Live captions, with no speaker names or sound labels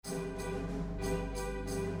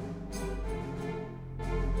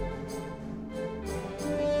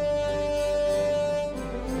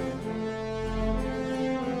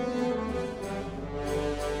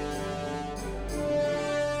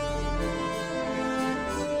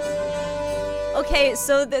Okay,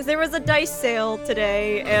 so there was a dice sale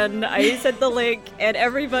today, and I sent the link, and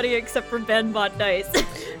everybody except for Ben bought dice.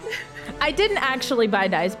 I didn't actually buy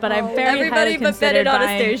dice, but I very Everybody highly but Ben considered and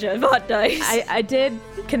buying. Anastasia bought dice. I did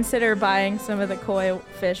consider buying some of the koi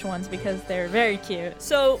fish ones because they're very cute.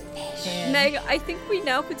 So, And- Meg, I think we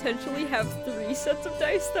now potentially have 3 sets of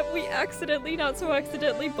dice that we accidentally, not so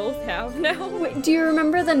accidentally, both have now. Wait, do you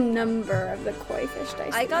remember the number of the koi fish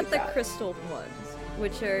dice? I that got you the crystal ones,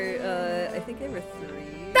 which are, I think they were 3.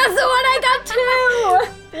 That's the one I got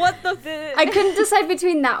too! What the fi- I couldn't decide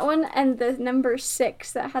between that one and the number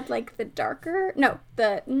 6 that had like the darker. No,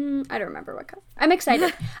 I don't remember what color. I'm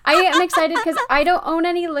excited. I am excited because I don't own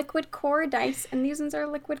any liquid core dice, and these ones are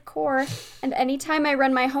liquid core. And anytime I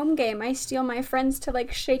run my home game, I steal my friends to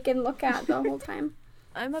like shake and look at the whole time.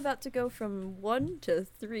 I'm about to go from 1 to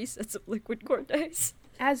 3 sets of liquid core dice.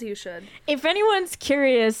 As you should. If anyone's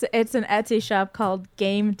curious, it's an Etsy shop called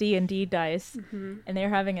Game D&D Dice, and they're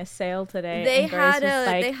having a sale today. They and Grace had was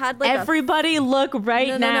they had like everybody look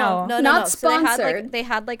right now. No. Not So sponsored. they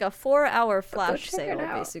had like a 4-hour flash check it sale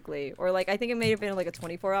out. basically, or like I think it may have been like a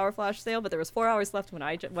 24-hour flash sale, but there was 4 hours left when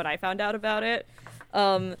I found out about it,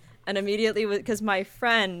 and immediately because my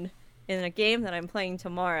friend in a game that I'm playing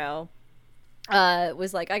tomorrow.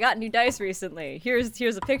 Was like, I got new dice recently. Here's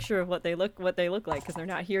a picture of what they look like because they're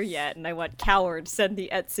not here yet. And I went, coward, send the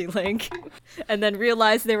Etsy link, and then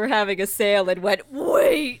realized they were having a sale and went,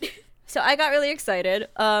 wait. So I got really excited.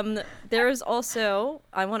 There is also,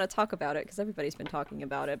 I want to talk about it because everybody's been talking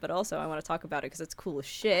about it, but also I want to talk about it because it's cool as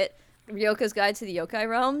shit. Ryoka's Guide to the Yokai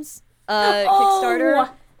Realms Kickstarter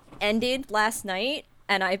ended last night,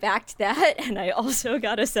 and I backed that, and I also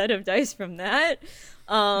got a set of dice from that.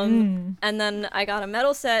 And then I got a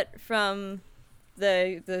metal set from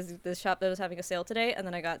the shop that was having a sale today, and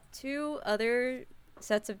then I got 2 other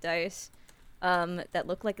sets of dice that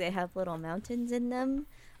look like they have little mountains in them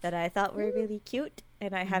that I thought were really cute,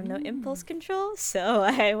 and I have no impulse control, so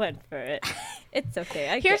I went for it. It's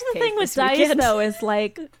okay. Here's the thing with dice, though, is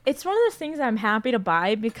like, it's one of those things I'm happy to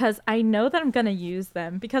buy because I know that I'm going to use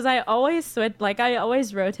them. Because I always switch, like, I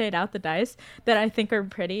always rotate out the dice that I think are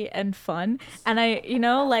pretty and fun. And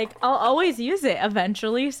I'll always use it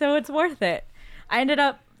eventually, so it's worth it.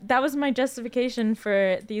 That was my justification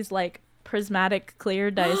for these, like, prismatic clear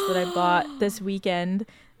dice that I bought this weekend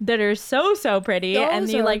that are so pretty. And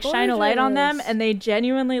you, like, shine a light on them, and they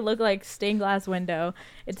genuinely look like stained glass window.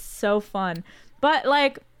 It's so fun. But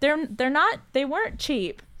like they weren't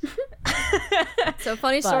cheap. So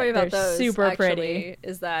funny story about they're those super actually pretty.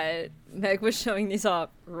 is that Meg was showing these off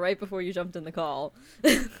right before you jumped in the call.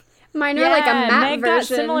 Mine are like a matte Meg version. got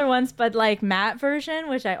similar ones, but like matte version,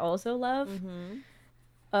 which I also love.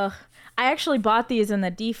 Ugh. I actually bought these and the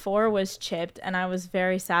D4 was chipped, and I was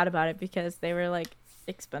very sad about it because they were like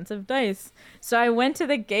expensive dice. So I went to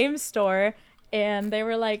the game store and they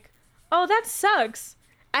were like, oh, that sucks.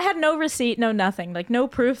 I had no receipt, no nothing, like no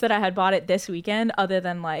proof that I had bought it this weekend other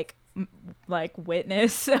than like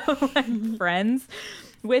witness like friends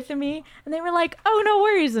with me, and they were like, oh, no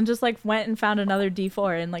worries, and just like went and found another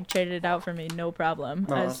D4 and like traded it out for me, no problem.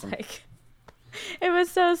 I was like, it was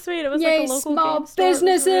so sweet. It was Yay, like a local small game store.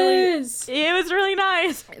 businesses! It was really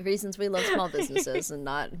nice. Reasons we love small businesses and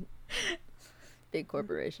not big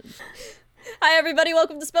corporations. Hi everybody,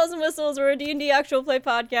 welcome to Spells and Whistles. We're a D&D actual play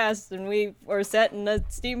podcast, and we are set in a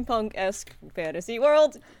steampunk-esque fantasy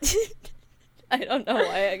world. I don't know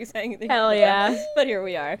why I was saying anything. Hell yeah. But here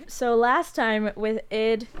we are. So last time with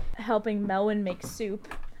Id helping Melwin make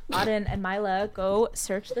soup, Auden and Mila go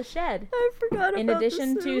search the shed. I forgot about In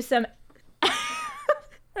addition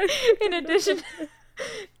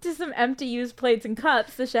to some empty used plates and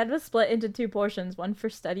cups, the shed was split into 2 portions, one for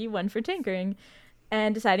study, one for tinkering.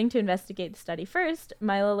 And deciding to investigate the study first,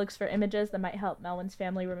 Mila looks for images that might help Melwin's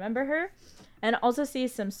family remember her, and also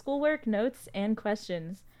sees some schoolwork, notes, and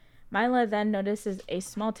questions. Mila then notices a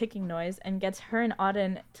small ticking noise and gets her and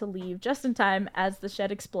Auden to leave just in time as the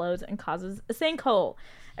shed explodes and causes a sinkhole.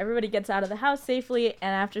 Everybody gets out of the house safely,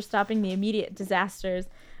 and after stopping the immediate disasters,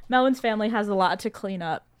 Melwin's family has a lot to clean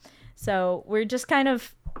up. So we're just kind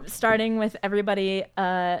of starting with everybody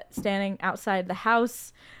standing outside the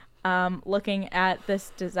house, looking at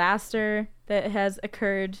this disaster that has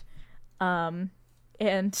occurred, and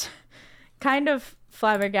kind of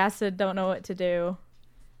flabbergasted, don't know what to do.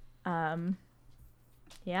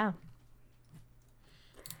 Yeah.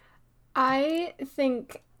 I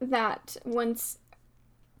think that once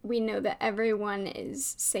we know that everyone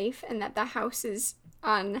is safe and that the house is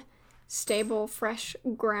on stable, fresh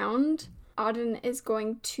ground, Auden is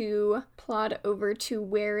going to plod over to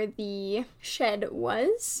where the shed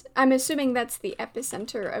was. I'm assuming that's the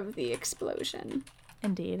epicenter of the explosion.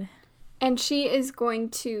 Indeed. And she is going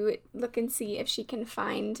to look and see if she can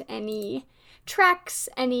find any tracks,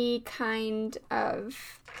 any kind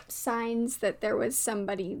of signs that there was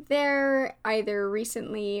somebody there, either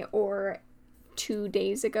recently or 2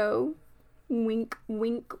 days ago. Wink,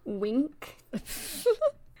 wink, wink.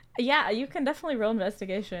 Yeah, you can definitely roll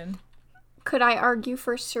investigation. Could I argue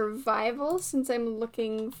for survival since I'm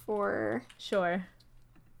looking for Sure.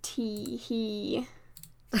 he?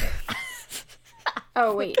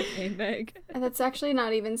 Oh, wait. Hey, Meg. That's actually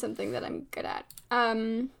not even something that I'm good at.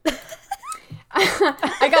 I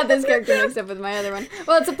got this character mixed up with my other one.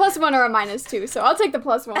 Well, it's a +1 or a -2, so I'll take the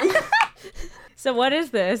 +1. So what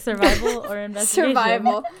is this? Survival or investigation?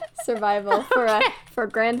 Survival for a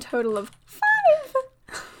grand total of 5.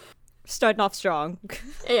 Starting off strong.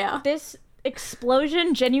 Yeah. This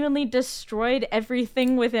explosion genuinely destroyed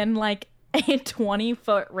everything within like a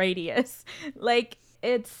 20-foot radius. Like,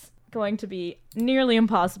 it's going to be nearly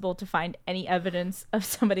impossible to find any evidence of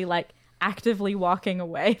somebody like actively walking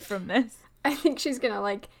away from this. I think she's gonna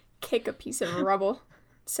like kick a piece of rubble.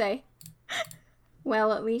 Say,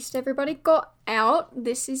 well, at least everybody got out.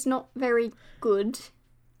 This is not very good.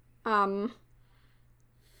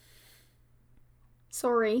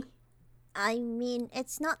 Sorry. I mean,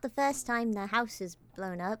 it's not the first time the house is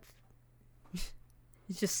blown up.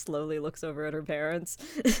 He just slowly looks over at her parents.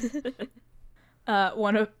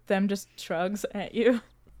 One of them just shrugs at you.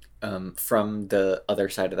 From the other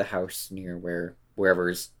side of the house, near wherever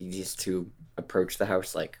is easiest to approach the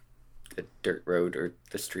house, like the dirt road or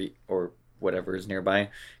the street or whatever is nearby,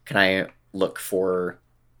 can I look for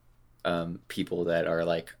people that are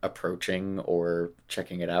like approaching or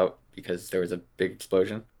checking it out because there was a big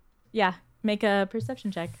explosion? Yeah, make a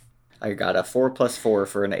perception check. I got a 4 + 4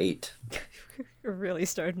 for an 8. You're really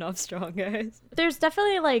starting off strong, guys. There's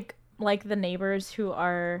definitely like the neighbors who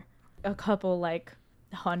are a couple like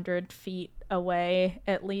 100 feet away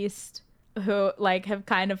at least, who like have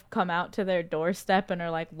kind of come out to their doorstep and are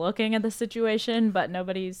like looking at the situation, but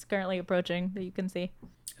nobody's currently approaching that you can see.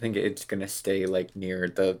 I think it's gonna stay like near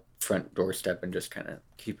the front doorstep and just kind of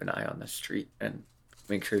keep an eye on the street and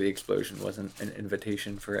make sure the explosion wasn't an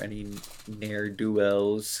invitation for any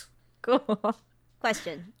ne'er-do-wells. Cool.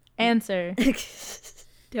 Question. Answer.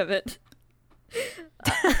 Damn it.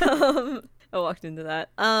 I walked into that.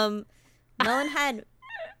 Melon had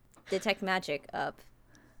Detect Magic up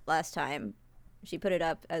last time. She put it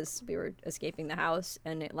up as we were escaping the house,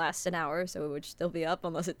 and it lasts an hour, so it would still be up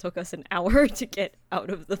unless it took us an hour to get out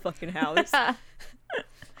of the fucking house.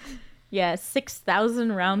 Yeah,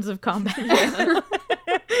 6,000 rounds of combat. Yeah.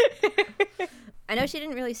 I know she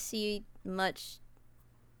didn't really see much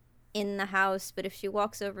in the house, but if she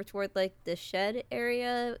walks over toward like the shed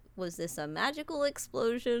area, was this a magical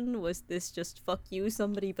explosion? Was this just fuck you,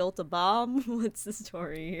 somebody built a bomb? What's the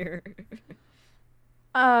story here?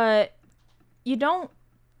 You don't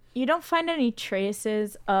find any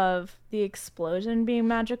traces of the explosion being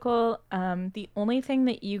magical. The only thing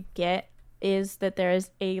that you get is that there is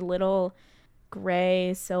a little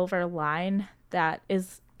gray silver line that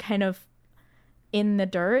is kind of in the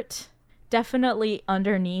dirt, definitely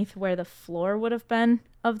underneath where the floor would have been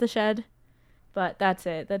of the shed. But that's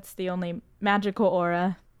it. That's the only magical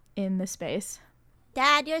aura in the space.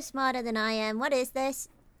 Dad, you're smarter than I am. What is this?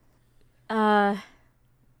 What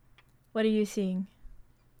are you seeing?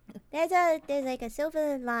 There's like a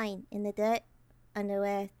silver line in the dirt under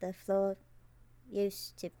where the floor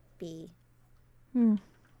used to be.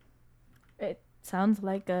 It sounds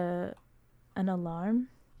like an alarm.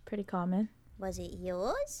 Pretty common. Was it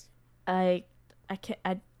yours? I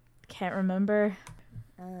can't remember.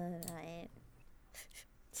 Alright.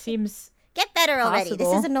 Seems Get better already. This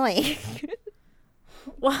possible. is annoying.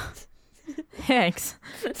 well. Thanks.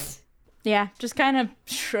 Yeah, just kind of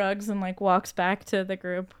shrugs and like walks back to the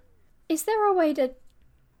group. Is there a way to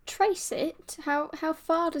trace it? How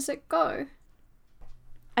far does it go?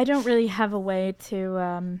 I don't really have a way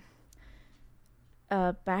to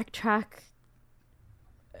backtrack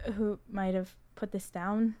who might have put this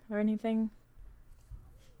down or anything.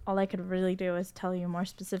 All I could really do is tell you more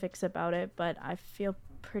specifics about it, but I feel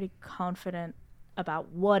pretty confident about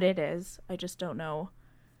what it is. I just don't know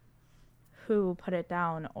who put it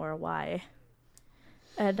down or why.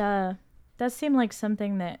 It does seem like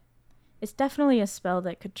something that is definitely a spell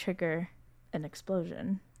that could trigger an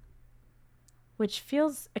explosion, which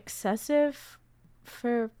feels excessive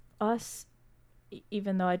for us,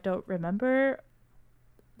 even though I don't remember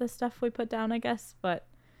the stuff we put down, I guess, but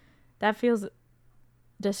that feels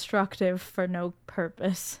destructive for no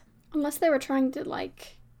purpose. Unless they were trying to,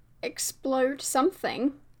 like, explode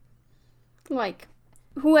something. Like,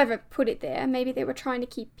 whoever put it there, maybe they were trying to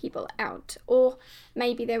keep people out. Or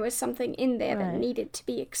maybe there was something in there that Right. needed to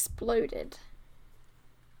be exploded.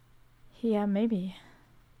 Yeah, maybe.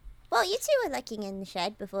 Well, you two were looking in the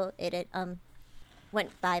shed before it had,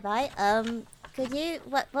 went bye-bye. Could you...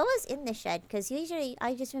 What was in the shed? Because usually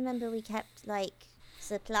I just remember we kept, like,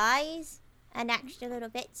 supplies and extra little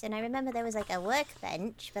bits. And I remember there was, like, a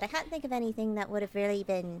workbench. But I can't think of anything that would have really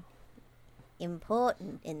been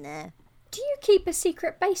important in there. Do you keep a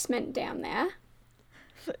secret basement down there?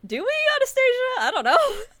 Do we, Anastasia? I don't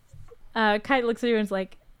know. Kite looks at you and is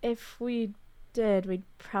like, if we did, we'd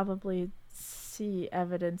probably see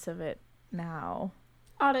evidence of it now.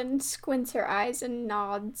 Auden squints her eyes and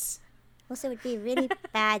nods. Also, it would be a really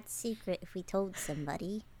bad secret if we told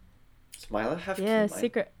somebody. Does Mila have Yeah, key might?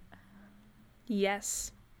 secret.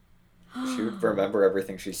 Yes. She would remember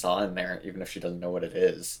everything she saw in there, even if she doesn't know what it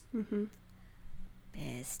is.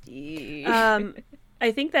 Bestie.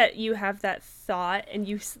 I think that you have that thought, and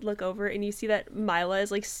you look over and you see that Mila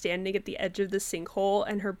is like standing at the edge of the sinkhole,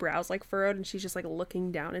 and her brow's like furrowed, and she's just like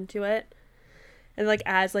looking down into it. And like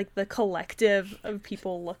as like the collective of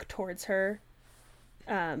people look towards her,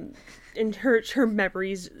 and her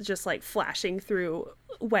memories just like flashing through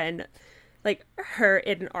when like her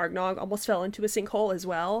and Argnog almost fell into a sinkhole as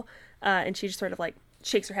well, and she just sort of like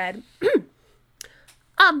shakes her head.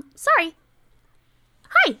 Sorry.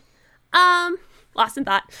 Hi. Lost in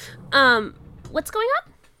thought. What's going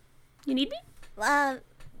on? You need me? What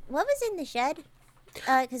was in the shed?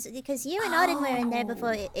 Because you and Auden were in there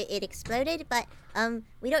before it exploded, but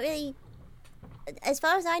we don't really... As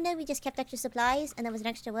far as I know, we just kept extra supplies, and there was an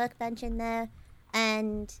extra workbench in there,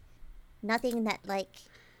 and nothing that, like,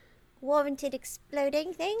 warranted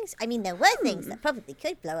exploding things. I mean, there were things that probably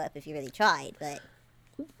could blow up if you really tried, but...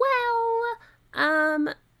 Well,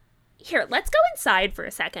 here, let's go inside for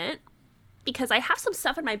a second, because I have some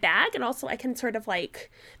stuff in my bag, and also I can sort of, like,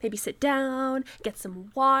 maybe sit down, get some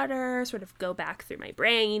water, sort of go back through my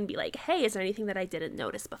brain, be like, hey, is there anything that I didn't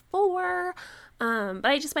notice before? But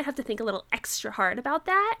I just might have to think a little extra hard about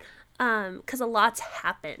that, because a lot's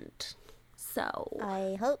happened. So...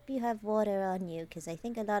 I hope you have water on you, because I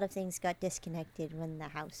think a lot of things got disconnected when the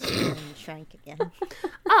house shrank again.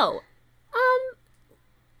 Oh,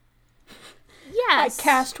 yes. I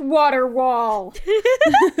cast water wall.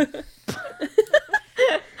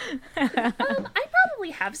 I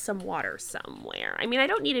probably have some water somewhere. I mean, I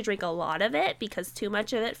don't need to drink a lot of it because too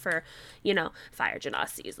much of it for, fire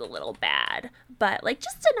genasi is a little bad. But, like,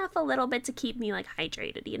 just enough a little bit to keep me, like,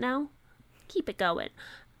 hydrated, Keep it going.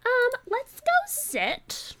 Let's go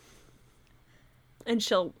sit. And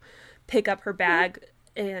she'll pick up her bag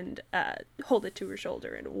and hold it to her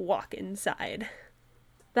shoulder and walk inside.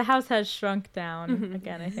 The house has shrunk down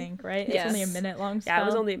again, I think, right? It's only a Yes. minute long spell. Yeah, it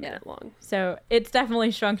was only a minute long. So it's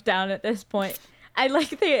definitely shrunk down at this point. I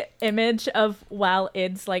like the image of while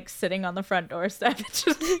Id's like sitting on the front doorstep, it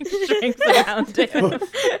just shrinks around him.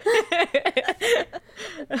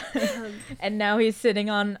 And now he's sitting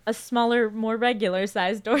on a smaller, more regular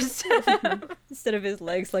sized doorstep. Instead of his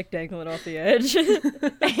legs like dangling off the edge.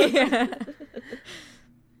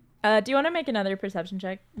 Do you want to make another perception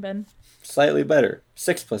check, Ben? Slightly better.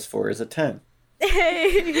 6 + 4 is a 10.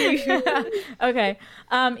 Okay.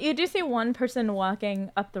 You do see one person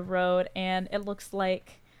walking up the road, and it looks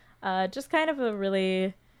like just kind of a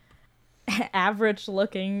really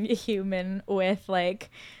average-looking human with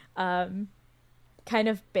like kind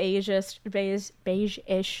of beige-ish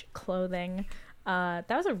clothing. That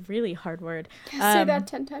was a really hard word. Say that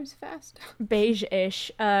 10 times fast.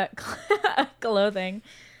 Beige-ish clothing.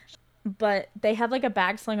 But they have like a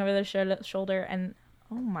bag slung over their shoulder, and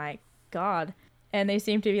oh my god. And they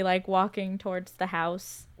seem to be like walking towards the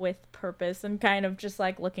house with purpose and kind of just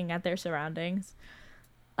like looking at their surroundings.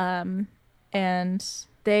 And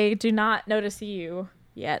they do not notice you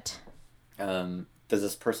yet. Does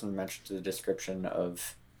this person match the description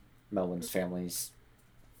of Melwin's family's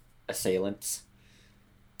assailants?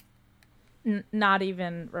 Not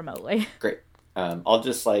even remotely. Great. I'll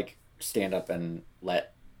just like stand up and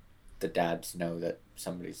let the dads know that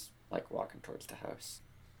somebody's like walking towards the house.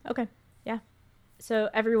 Okay, yeah. So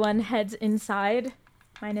everyone heads inside,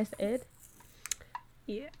 minus Id.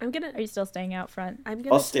 Yeah, Are you still staying out front?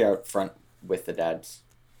 I'll stay out front with the dads.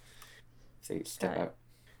 If they step Got it. out.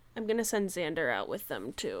 I'm gonna send Xander out with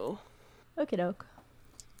them too. Okie doke.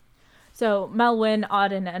 So Melwin,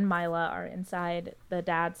 Auden, and Mila are inside. The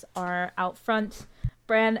dads are out front.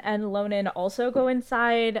 Bran and Lonan also go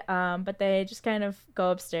inside, but they just kind of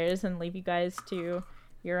go upstairs and leave you guys to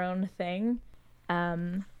your own thing,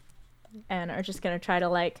 and are just gonna try to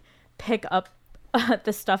like pick up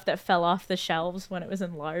the stuff that fell off the shelves when it was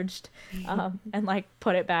enlarged, and like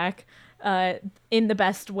put it back in the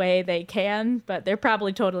best way they can, but they're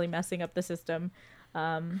probably totally messing up the system.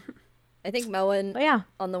 I think Melon, But yeah,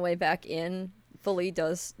 on the way back in, fully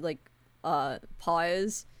does like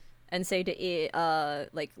pause and say to Id,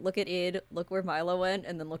 like, look at Id, look where Milo went,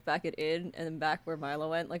 and then look back at Id, and then back where Milo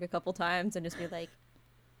went, like a couple times, and just be like,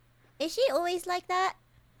 Is she always like that?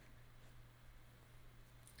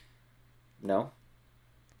 No?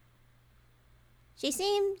 She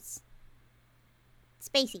seems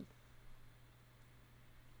spacey.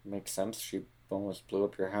 Makes sense. She almost blew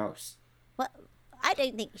up your house. What? I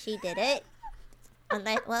don't think she did it.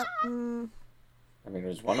 Unless, well, I mean, it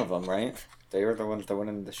was one of them, right? They were the ones that went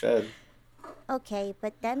in the shed. okay,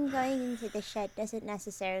 but them going into the shed doesn't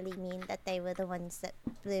necessarily mean that they were the ones that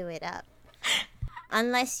blew it up.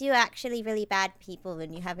 Unless you're actually really bad people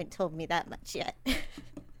and you haven't told me that much yet.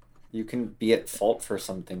 You can be at fault for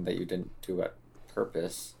something that you didn't do at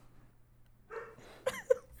purpose.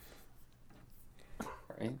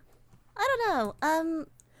 Right? I don't know.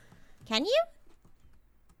 Can you?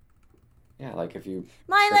 Yeah, like if you...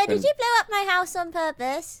 Milo, trip did and- you blow up my house on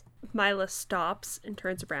purpose? Mila stops and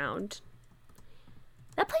turns around.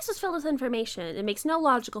 That place was filled with information. It makes no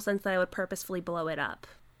logical sense that I would purposefully blow it up.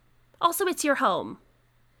 Also, it's your home.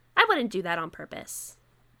 I wouldn't do that on purpose.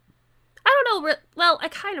 I don't know. Well, I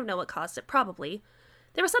kind of know what caused it, probably.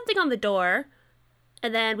 There was something on the door,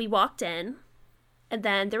 and then we walked in, and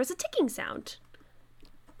then there was a ticking sound.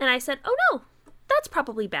 And I said, oh no, that's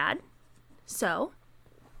probably bad. So,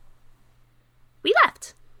 we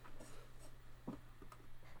left.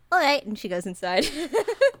 all right, and she goes inside.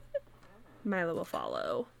 Milo will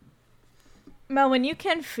follow. Melwin, you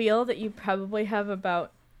can feel that you probably have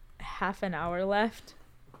about half an hour left.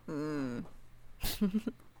 Okay.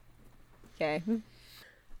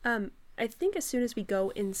 I think as soon as we go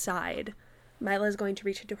inside, Mila is going to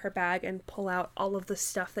reach into her bag and pull out all of the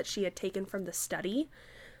stuff that she had taken from the study.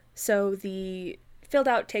 So the filled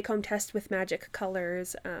out take-home test with magic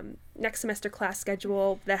colors, next semester class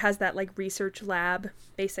schedule that has that like research lab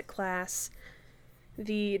basic class,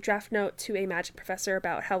 the draft note to a magic professor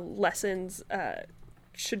about how lessons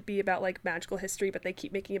should be about like magical history, but they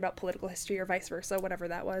keep making it about political history or vice versa, whatever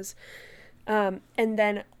that was. And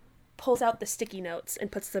then pulls out the sticky notes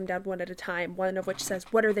and puts them down one at a time, one of which says,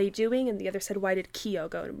 "What are they doing?" and the other said, "Why did Kyo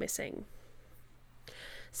go missing?"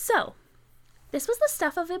 So, this was the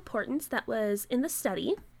stuff of importance that was in the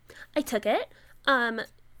study. I took it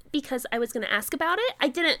because I was going to ask about it. I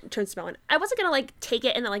didn't turn to Melon. I wasn't going to like take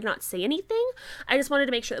it and then like not say anything. I just wanted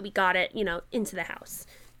to make sure that we got it, you know, into the house.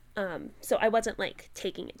 So I wasn't like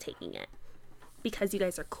taking it because you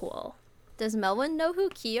guys are cool. Does Melwin know who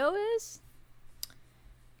Kyo is?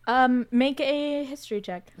 Make a history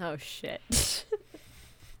check. Oh, shit.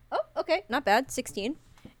 Oh, okay. Not bad. 16.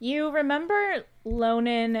 You remember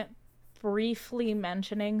Lonan briefly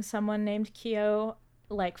mentioning someone named Kyo,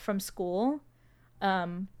 like from school,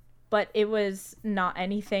 but it was not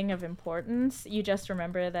anything of importance. You just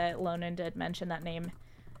remember that Lonan did mention that name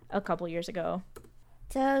a couple years ago.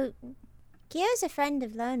 So, Kyo's a friend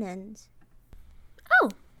of Lonan's. Oh,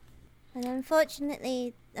 And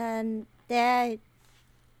unfortunately, their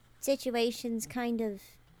situation's kind of...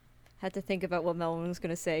 Had to think about what Melwin was going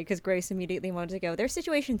to say because Grace immediately wanted to go, their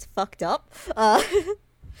situation's fucked up.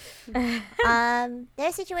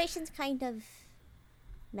 their situation's kind of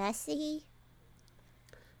messy.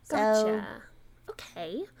 So, gotcha.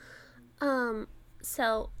 Okay.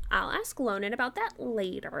 So I'll ask Lonan about that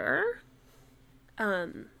later.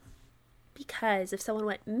 Because if someone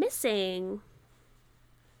went missing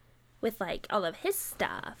with like all of his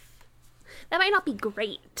stuff, that might not be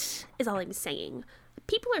great, is all I'm saying.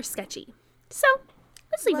 People are sketchy. So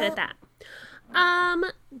let's leave it at that.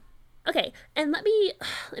 Okay, and let me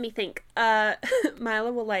think.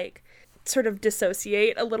 Mila will like sort of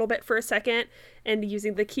dissociate a little bit for a second and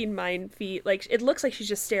using the keen mind feat, like it looks like she's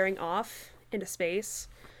just staring off into space,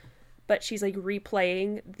 but she's like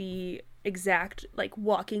replaying the exact like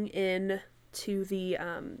walking in to the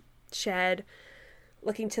shed,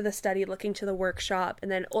 looking to the study, looking to the workshop,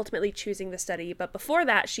 and then ultimately choosing the study. But before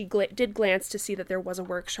that, she did glance to see that there was a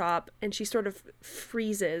workshop, and she sort of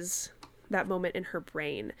freezes that moment in her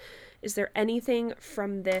brain. Is there anything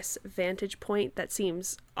from this vantage point that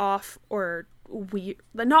seems off or weird?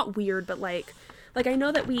 Not weird, but like I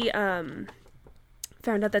know that we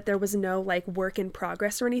found out that there was no like work in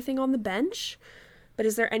progress or anything on the bench, but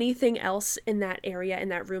is there anything else in that area, in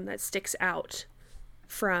that room, that sticks out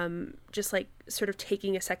from just like sort of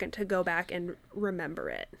taking a second to go back and remember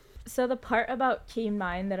it. So the part about keen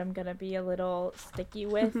mind that I'm going to be a little sticky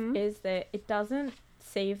with is that it doesn't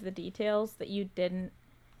save the details that you didn't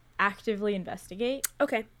actively investigate.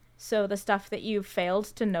 Okay. So the stuff that you failed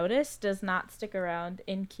to notice does not stick around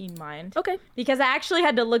in keen mind. Okay. Because I actually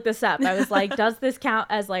had to look this up. I was like, does this count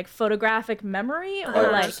as like photographic memory,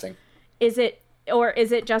 or like Interesting. is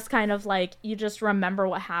it just kind of like you just remember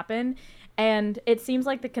what happened? And it seems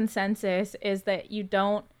like the consensus is that you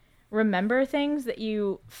don't remember things that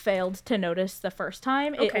you failed to notice the first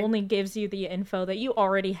time. It Okay. only gives you the info that you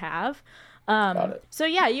already have. Got it. So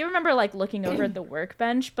yeah, you remember like looking over at the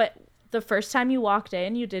workbench, but the first time you walked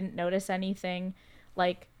in, you didn't notice anything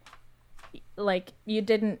like you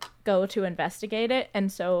didn't go to investigate it,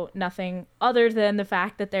 and so nothing other than the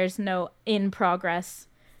fact that there's no in progress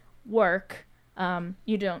work.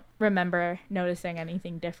 You don't remember noticing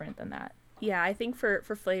anything different than that. Yeah, I think for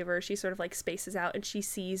Flavor, she sort of like spaces out and she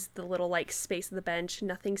sees the little like space of the bench.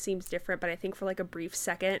 Nothing seems different, but I think for like a brief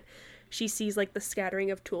second, she sees like the scattering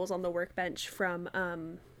of tools on the workbench from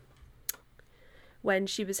when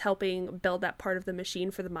she was helping build that part of the machine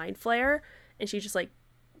for the mind flare, and she just like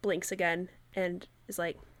blinks again and is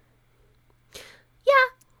like, yeah,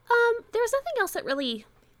 there was nothing else that really,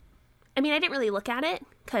 I mean, I didn't really look at it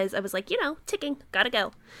because I was like, ticking, gotta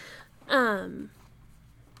go.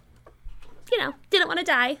 Didn't want to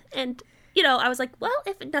die. And, I was like, well,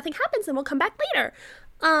 if nothing happens, then we'll come back later.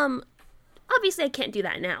 Obviously I can't do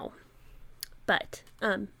that now. But,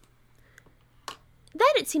 then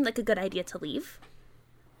it seemed like a good idea to leave.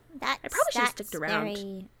 I probably should have sticked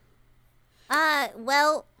around.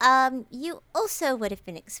 You also would have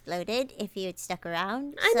been exploded if you had stuck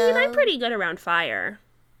around. I mean, I'm pretty good around fire.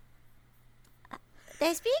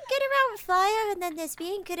 There's being good around fire, and then there's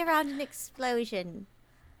being good around an explosion.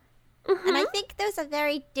 And I think those are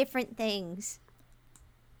very different things.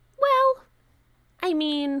 Well, I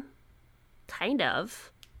mean, kind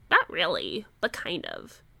of. Not really, but kind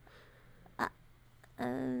of.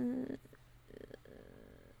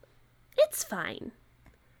 It's fine.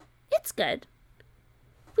 It's good.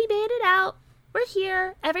 We made it out. We're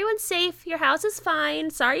here. Everyone's safe. Your house is fine.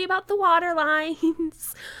 Sorry about the water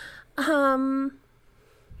lines. I'm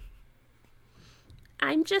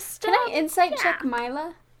just... Can I insight check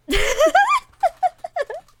Mila?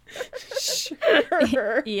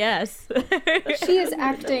 Yes. She is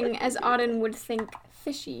acting as Auden would think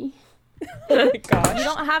fishy. You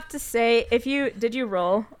don't have to say did you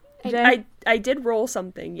roll? Jen? I did roll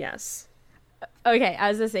something, yes. Okay, I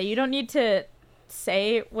was gonna say you don't need to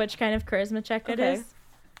say which kind of charisma check it Okay. is.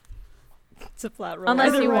 It's a flat roll. Unless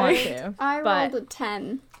Either you want way, to. I but- rolled a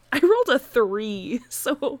 10. I rolled a 3,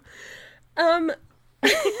 so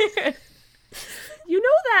you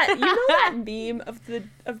know that meme of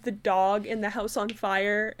the dog in the house on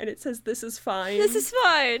fire, and it says "This is fine." This is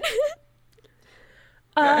fine.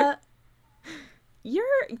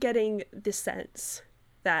 You're getting the sense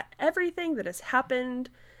that everything that has happened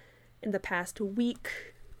in the past week,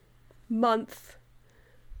 month,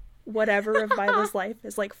 whatever of Mila's life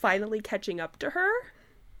is like finally catching up to her,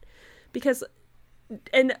 because,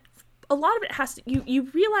 and a lot of it has to, you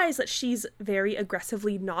realize that she's very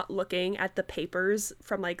aggressively not looking at the papers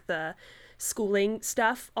from like the schooling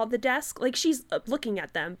stuff on the desk. Like she's looking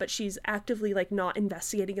at them, but she's actively like not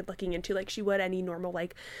investigating and looking into like she would any normal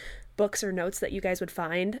like books or notes that you guys would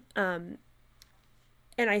find. And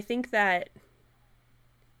I think that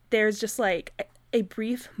there's just like a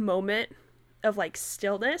brief moment of like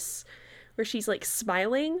stillness where she's like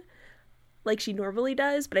smiling like she normally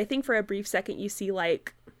does, but I think for a brief second you see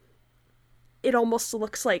like it almost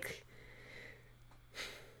looks like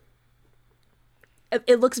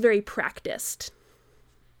it looks very practiced.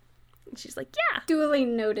 And she's like, yeah. Duly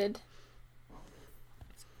noted.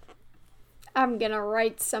 I'm gonna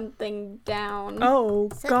write something down. Oh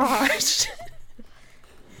gosh.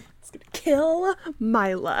 It's gonna kill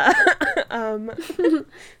Mila.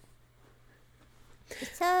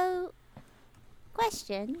 So,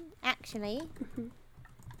 question, actually.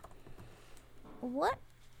 Where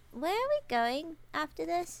are we going after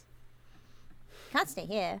this? Can't stay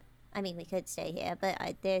here. I mean, we could stay here, but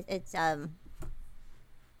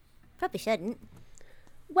probably shouldn't.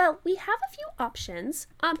 Well, we have a few options.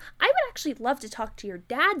 I would actually love to talk to your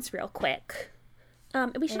dads real quick.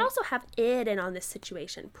 And we should also have Id in on this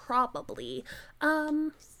situation, probably.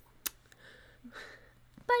 But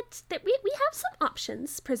we have some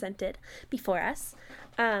options presented before us.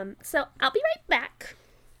 So I'll be right back.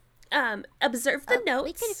 Observe the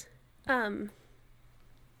notes.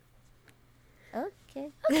 Okay.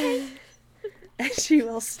 Okay. she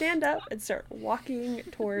will stand up and start walking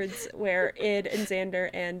towards where Id and Xander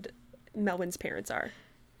and Melwin's parents are.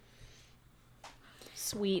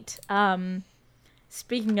 Sweet.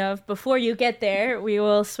 Speaking of, before you get there, we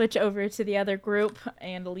will switch over to the other group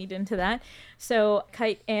and lead into that. So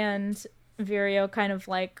Kite and Virio kind of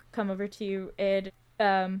like come over to you, Id.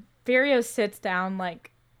 Virio sits down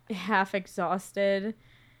like half exhausted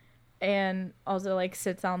and also like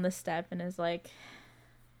sits on the step and is like,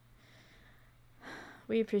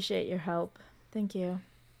 we appreciate your help. Thank you.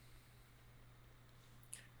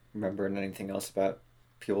 Remembering anything else about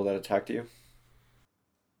people that attacked you?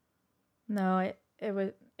 No,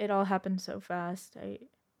 it all happened so fast.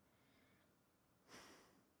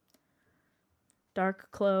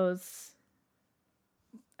 Dark clothes.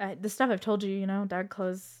 The stuff I've told you, dark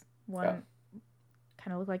clothes. One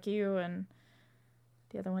kind of looked like you, and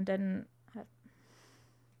the other one didn't.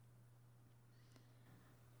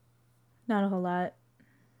 Not a whole lot.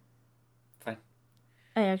 Fine.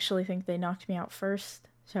 I actually think they knocked me out first,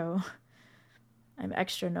 so I'm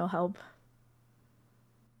extra no help.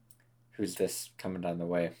 Who's this coming down the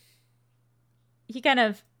way? He kind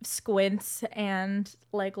of squints and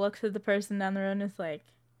like looks at the person down the road and is like,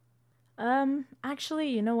 actually,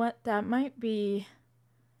 you know what? That might be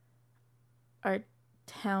our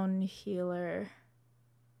town healer.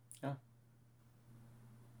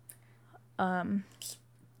 Oh.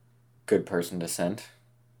 Good person to send,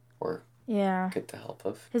 or get the help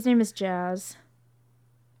of. His name is Jazz.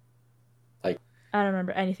 Like, I don't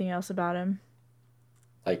remember anything else about him.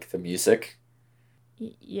 Like the music?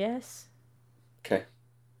 Yes. Okay.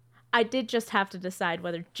 I did just have to decide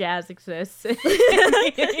whether jazz exists.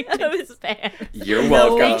 You're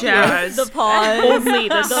welcome. Jazz. The pause. Only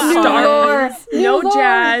the Star Wars. No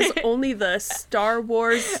jazz. Only the Star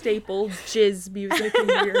Wars staple jizz music in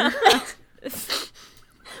here.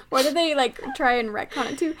 What did they try and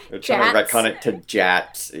retcon it to? They're trying to retcon it to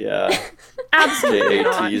Jats. Yeah. Absolutely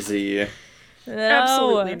not. J-A-T-Z. No.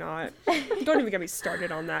 Absolutely not. Don't even get me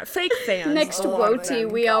started on that. Fake fans. Next WOTY,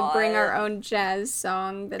 we all bring our own jazz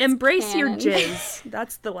song. That's Embrace your canon. jizz.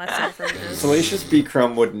 That's the lesson from this. Salacious B.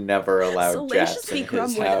 Crumb would never allow Salacious Jats B. in Crumb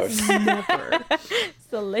his would house. never.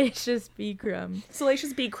 Salacious B. Crumb.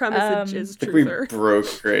 Salacious B. Crumb is the jizz I think we truther.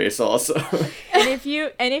 broke Grace also. And if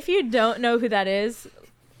you don't know who that is,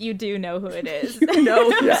 you do know who it is. No,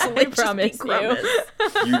 Yeah. I promise you.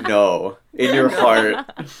 You know. In your heart.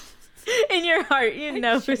 In your heart, you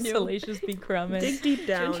know who Salacious B. Crumb is. Dig deep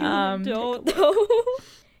down. Don't know.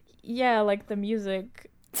 Yeah, like the music.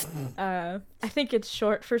 I think it's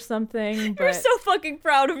short for something, but You're so fucking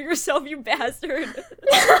proud of yourself, you bastard.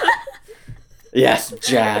 Yes,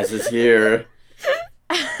 Jazz is here.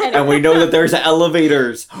 And we know that there's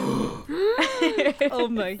elevators. Oh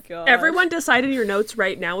my god. Everyone decide in your notes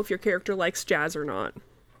right now if your character likes jazz or not.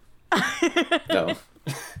 No.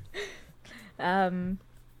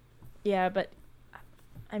 Yeah, but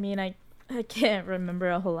I mean, I can't remember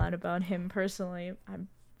a whole lot about him personally. I'm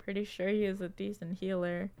pretty sure he is a decent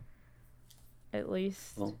healer, at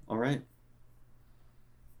least. Well, all right.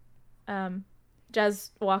 Jazz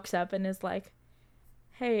walks up and is like,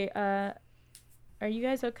 "Hey, are you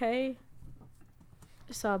guys okay?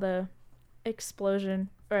 Saw the explosion,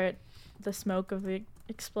 or the smoke of the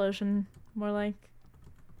explosion, more like.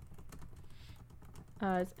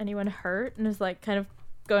 Is anyone hurt?" And is like kind of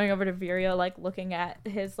going over to Virio, like looking at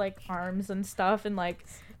his like arms and stuff and like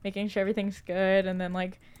making sure everything's good, and then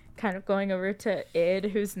like kind of going over to Id,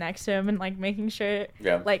 who's next to him, and like making sure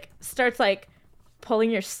like starts like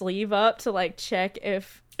pulling your sleeve up to like check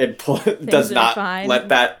if It does are not fine. let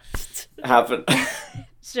that happen.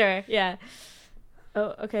 Sure, yeah.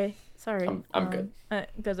 Oh, okay. Sorry. I'm good.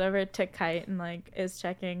 Goes over to Kite and like is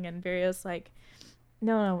checking, and Virio's like,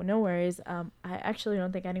 no worries. I actually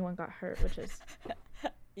don't think anyone got hurt, which is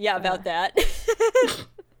Yeah, about that.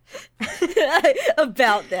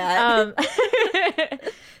 About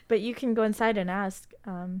that. But you can go inside and ask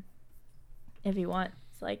if you want.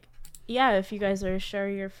 It's like, yeah, if you guys are sure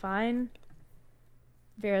you're fine.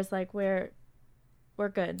 Vera's like, we're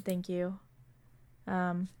good, thank you.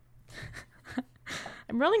 I'm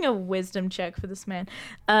rolling a wisdom check for this man.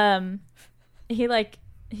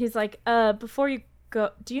 He's like, before you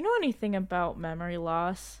go, do you know anything about memory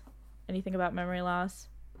loss? Anything about memory loss?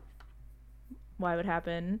 Why would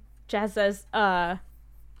happen? Jazz says, no.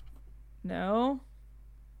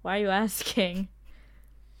 Why are you asking?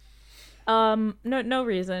 No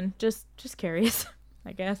reason. Just curious,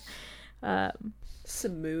 I guess.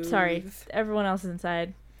 Smooth. Sorry, everyone else is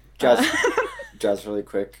inside. Jazz, really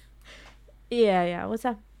quick. Yeah. What's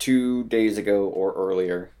up? 2 days ago or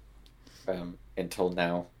earlier, until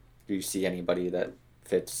now, do you see anybody that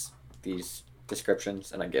fits these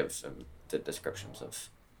descriptions? And I give them the descriptions of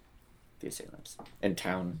the assailants in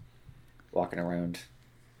town, walking around,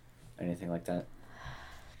 anything like that.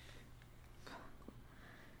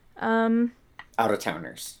 Out of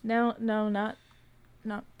towners. No, not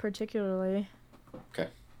particularly. Okay.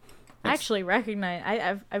 I actually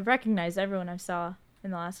recognize. I've recognized everyone I saw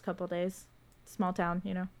in the last couple of days. Small town,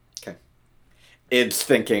 you know. Okay. It's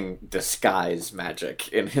thinking disguise magic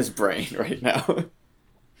in his brain right now.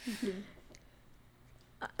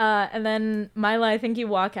 And then Mila, I think you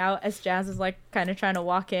walk out as Jazz is like kind of trying to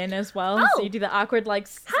walk in as well. Oh. So you do the awkward like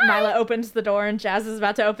Mila opens the door and Jazz is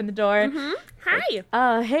about to open the door. Mm-hmm.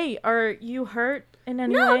 Hi. Hey, are you hurt in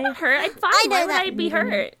any No, way? I'm not hurt. I'm fine. I know Why would that. I be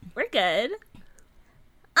hurt? We're good.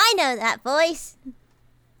 I know that voice.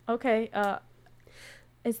 Okay.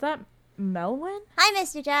 Is that Melwin? Hi,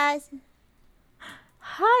 Mr. Jazz.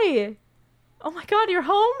 Hi. Oh my God, you're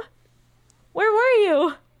home? Where were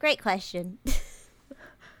you? Great question.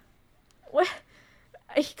 What?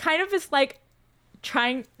 He kind of is like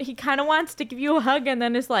he kind of wants to give you a hug and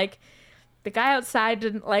then is like, the guy outside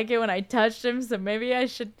didn't like it when I touched him, so maybe I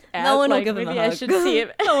should ask, No one will like, give him a maybe I hug. should see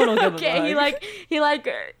him. No one will give him a Okay, hug.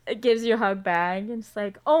 he gives you a hug back and it's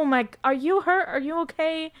like, oh my, are you hurt? Are you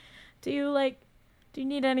okay? Do you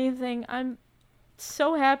need anything? I'm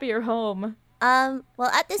so happy you're home.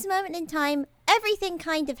 Well, at this moment in time, everything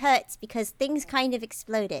kind of hurts because things kind of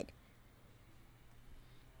exploded.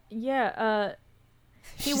 Yeah,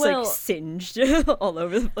 he She's will. like singed all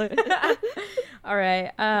over the place. All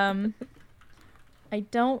right. I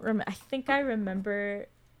don't remember. I think I remember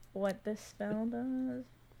what this spell does.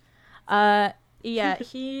 Yeah,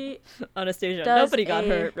 he. Anastasia, Does nobody got a-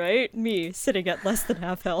 hurt, right? Me, sitting at less than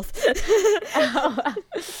half health.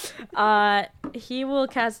 He will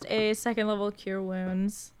cast a second level Cure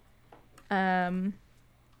Wounds, and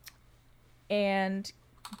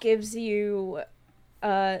gives you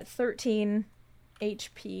 13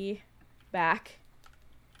 HP back.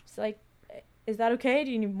 It's like, is that okay?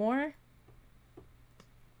 Do you need more?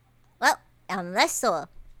 Well, I'm less sore.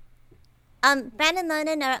 Brandon and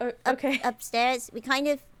Lonan are Okay. upstairs. We kind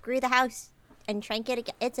of grew the house and shrank it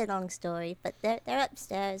again. It's a long story, but they're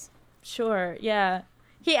upstairs. Sure, yeah.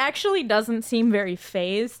 He actually doesn't seem very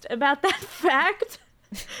phased about that fact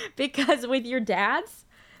because with your dads,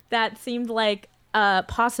 that seemed like a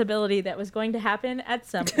possibility that was going to happen at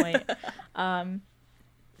some point. And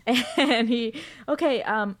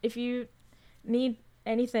if you need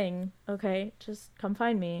anything, okay, just come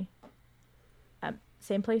find me.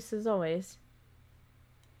 Same place as always.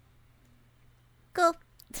 Cool.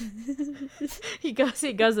 He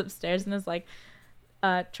goes upstairs and is like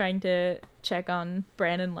trying to check on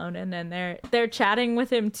Brandon Lonan, and they're chatting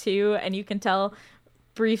with him too, and you can tell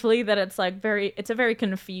briefly that it's like it's a very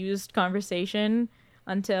confused conversation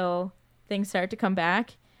until things start to come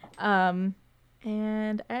back. And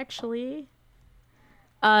actually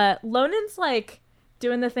Lonan's like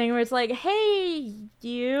doing the thing where it's like, hey,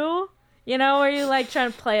 you know, where you like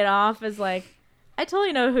trying to play it off as like, I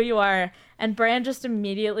totally know who you are. And Bran just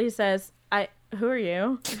immediately says, who are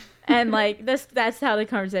you? And like that's how the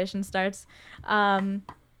conversation starts.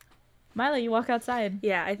 Mila, you walk outside.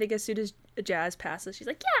 Yeah, I think as soon as Jazz passes, she's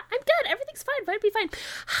like, yeah, I'm good. Everything's fine. I'd be fine.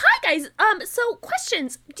 Hi, guys. So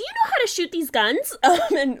questions. Do you know how to shoot these guns?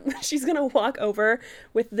 And she's going to walk over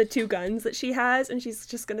with the two guns that she has, and she's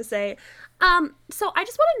just going to say, so I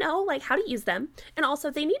just want to know, like, how to use them. And also,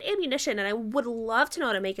 they need ammunition, and I would love to know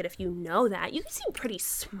how to make it if you know that. You seem pretty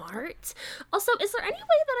smart. Also, is there any way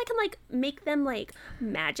that I can, like, make them, like,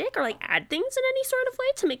 magic or, like, add things in any sort of way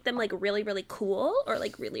to make them, like, really, really cool or,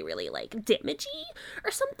 like, really, really, like, damagey or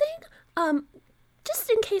something?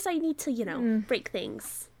 Just in case I need to, you know, break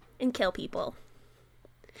things and kill people.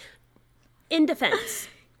 In defense,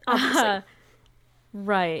 obviously.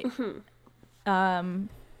 Right.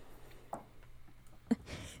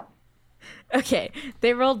 Okay,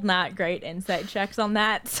 they rolled not great insight checks on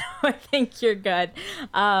that, so I think you're good.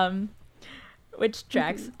 Which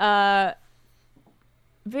tracks.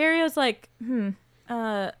 Virio's like, can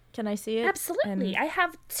I see it? Absolutely. And I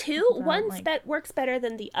have two. One's like- that works better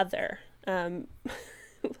than the other.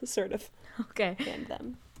 Sort of okay. hand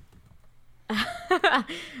them.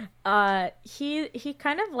 He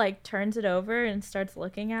kind of like turns it over and starts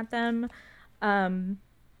looking at them. I've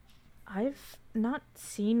not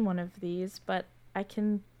seen one of these, but I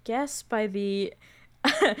can guess by the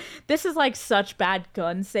this is like such bad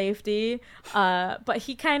gun safety, but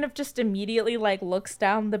he kind of just immediately like looks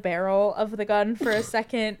down the barrel of the gun for a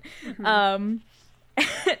second to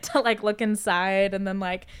like look inside, and then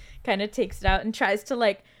like kind of takes it out and tries to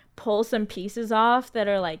like pull some pieces off that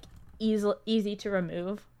are like easy to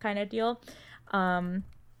remove kind of deal.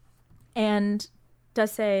 And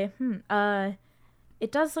does say,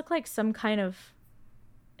 it does look like some kind of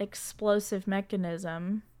explosive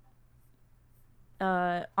mechanism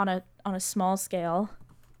on a small scale.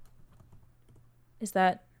 Is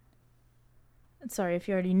that... Sorry if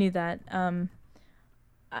you already knew that.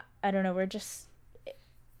 I don't know, we're just...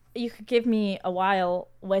 You could give me a while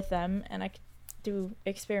with them, and I could do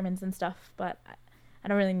experiments and stuff, but I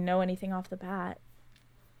don't really know anything off the bat.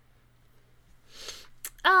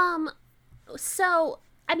 So,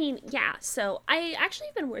 I mean, yeah, so I actually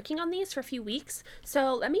have been working on these for a few weeks,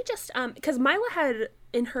 so let me just, because Mila had,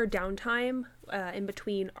 in her downtime, in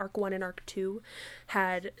between Arc 1 and Arc 2,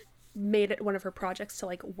 had made it one of her projects to,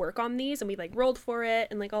 like, work on these, and we, like, rolled for it,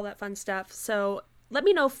 and, like, all that fun stuff, so let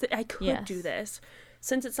me know if I could do this.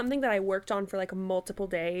 Since it's something that I worked on for, like, multiple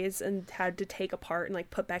days and had to take apart and, like,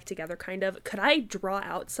 put back together, kind of, could I draw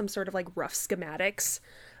out some sort of, like, rough schematics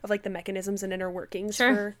of, like, the mechanisms and inner workings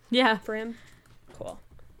for him? Cool.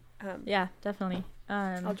 Yeah, definitely.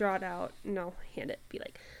 I'll draw it out and I'll hand it, be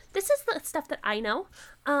like, this is the stuff that I know.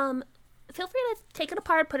 Feel free to take it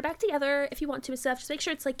apart, put it back together if you want to and stuff. Just make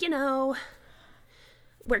sure it's, like, you know,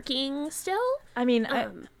 working still. I mean,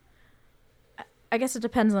 I guess it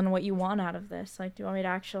depends on what you want out of this. Like, do you want me to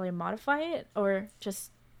actually modify it or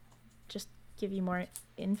just give you more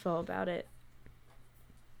info about it?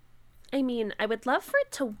 I mean, I would love for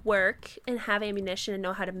it to work and have ammunition and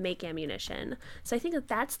know how to make ammunition. So I think that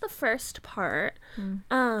that's the first part.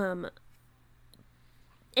 And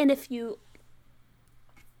if you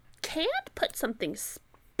can't put something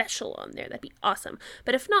special on there, that'd be awesome.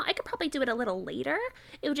 But if not, I could probably do it a little later.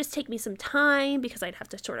 It would just take me some time because I'd have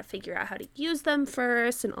to sort of figure out how to use them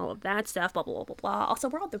first and all of that stuff, blah, blah, blah, blah, blah. Also,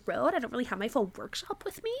 we're on the road. I don't really have my full workshop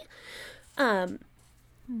with me.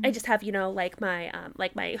 I just have, you know, like my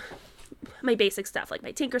basic stuff, like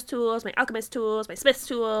my tinker's tools, my alchemist tools, my smith's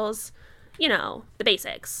tools, you know, the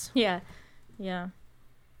basics. Yeah.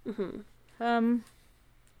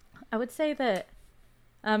 I would say that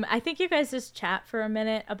I think you guys just chat for a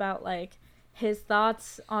minute about, like, his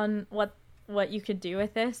thoughts on what you could do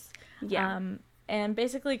with this. Yeah. And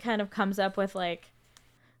basically kind of comes up with, like,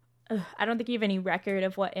 I don't think you have any record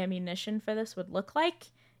of what ammunition for this would look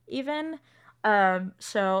like, even.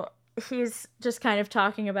 So he's just kind of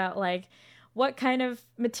talking about, like, what kind of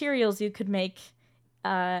materials you could make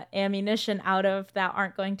ammunition out of that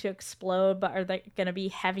aren't going to explode, but are they going to be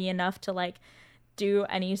heavy enough to, like, do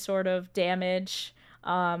any sort of damage.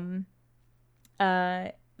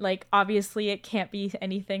 Like, obviously it can't be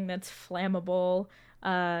anything that's flammable.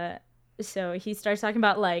 So he starts talking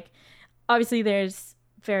about, like, obviously there's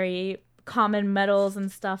very common metals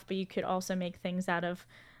and stuff, but you could also make things out of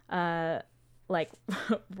like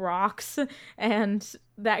rocks and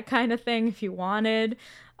that kind of thing if you wanted.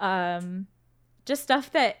 Just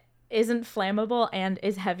stuff that isn't flammable and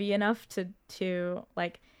is heavy enough to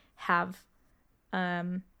like have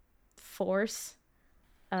force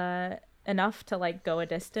enough to, like, go a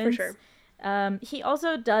distance. For sure. He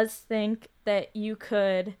also does think that you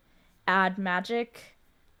could add magic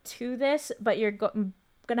to this, but you're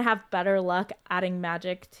gonna have better luck adding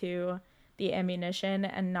magic to the ammunition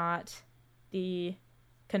and not the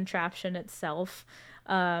contraption itself,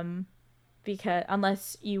 because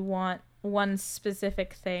unless you want one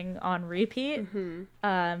specific thing on repeat.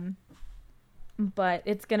 But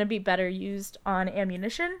it's gonna be better used on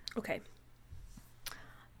ammunition. Okay.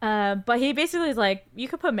 But he basically is like, you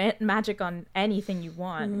could put magic on anything you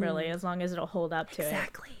want, really, as long as it'll hold up to it.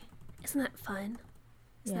 Exactly. Isn't that fun?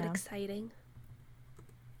 Isn't that exciting?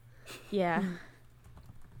 Yeah.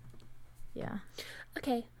 Yeah.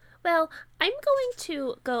 Okay. Well, I'm going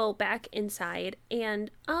to go back inside and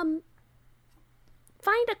find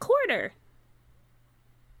a quarter.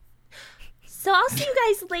 So I'll see you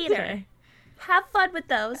guys later. Okay. Have fun with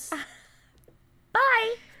those.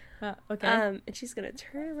 Bye. Okay. And she's gonna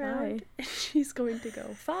turn around and she's going to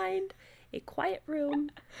go find a quiet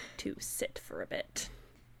room to sit for a bit.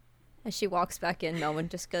 As she walks back in, Melvin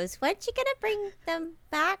just goes, Weren't you gonna bring them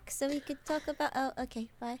back so we could talk about... Oh, okay,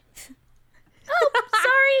 bye. Oh,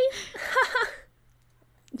 sorry.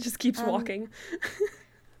 Just keeps walking.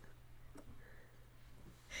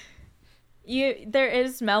 There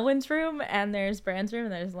is Melwin's room, and there's Bran's room,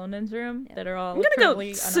 and there's Lonen's room that are all I'm gonna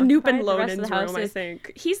go snoop in unoccupied. Lonen's room, I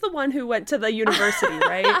think. He's the one who went to the university,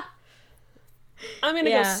 right? I'm gonna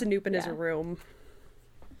go snoop in his room.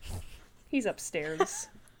 He's upstairs.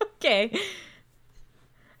 Okay.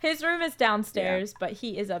 His room is downstairs, but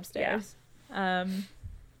he is upstairs.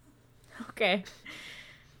 Okay.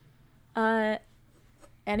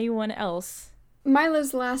 Anyone else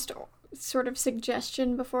Mila's last sort of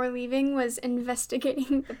suggestion before leaving was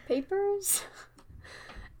investigating the papers.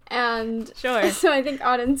 And Sure. so I think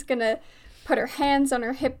Auden's gonna put her hands on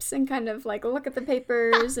her hips and kind of like look at the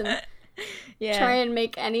papers and Yeah. try and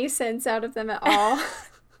make any sense out of them at all.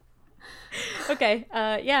 Okay.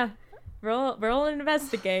 Yeah. Roll and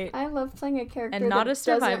investigate. I love playing a character And not that a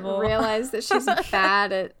survival. doesn't realize that she's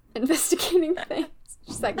bad at investigating things.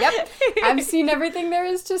 She's like, yep, I've seen everything there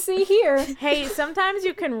is to see here. Hey, sometimes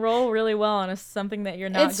you can roll really well on something that you're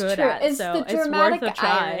not It's good true. at, It's so the it's dramatic worth a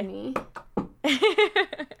try. irony.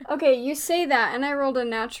 Okay, you say that, and I rolled a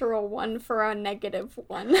natural 1 for a negative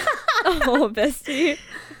 1. Oh, bestie.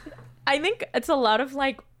 I think it's a lot of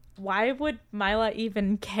like, why would Mila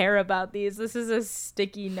even care about these? This is a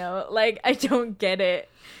sticky note. Like, I don't get it.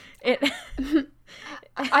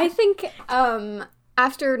 I think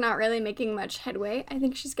after not really making much headway, I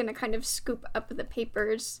think she's gonna kind of scoop up the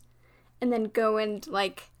papers and then go and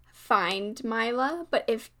like find Mila. But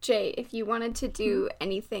if you wanted to do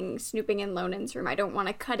anything snooping in Lonan's room, I don't want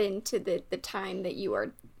to cut into the time that you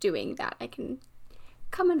are doing that. I can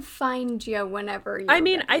come and find you whenever you're I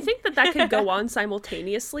mean, ready. I think that could go on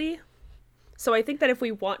simultaneously. So I think that if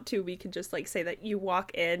we want to, we can just like say that you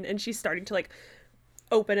walk in and she's starting to like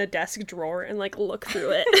open a desk drawer and like look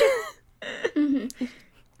through it.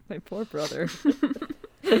 My poor brother.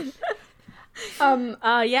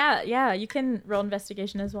 Yeah, you can roll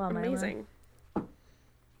investigation as well, Mila. Amazing.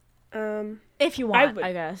 If you want, would-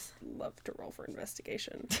 I guess. Love to roll for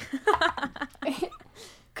investigation.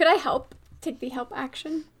 Could I help? Take the help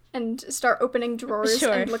action and start opening drawers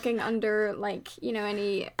Sure. and looking under, like, you know,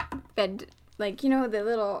 any bed, like, you know, the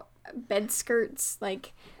little bed skirts,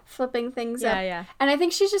 like, flipping things up. Yeah. And I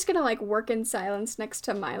think she's just gonna, like, work in silence next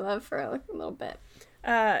to Mila for, like, a little bit.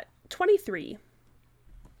 23.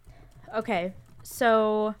 Okay,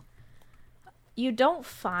 so you don't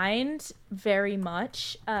find very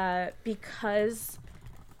much because,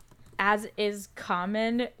 as is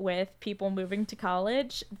common with people moving to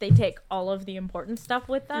college, they take all of the important stuff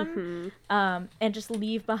with them and just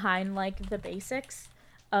leave behind like the basics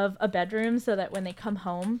of a bedroom so that when they come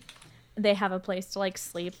home, they have a place to like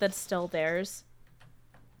sleep that's still theirs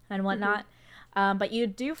and whatnot. But you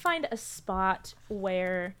do find a spot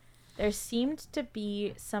where there seemed to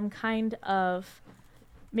be some kind of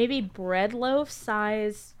maybe bread loaf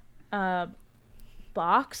size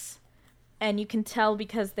box, and you can tell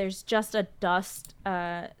because there's just a dust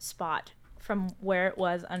spot from where it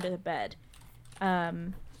was under the bed.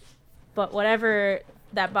 But whatever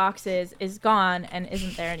that box is gone and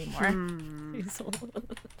isn't there anymore.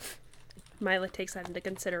 Mila takes that into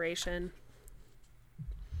consideration.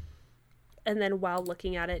 And then while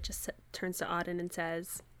looking at it, just turns to Auden and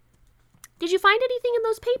says, "Did you find anything in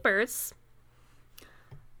those papers?"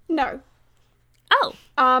 No. Oh,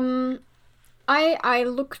 I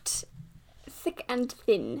looked thick and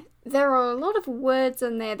thin. There are a lot of words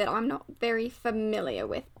in there that I'm not very familiar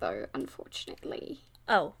with, though, unfortunately.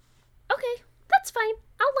 Oh. Okay, that's fine.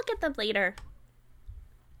 I'll look at them later.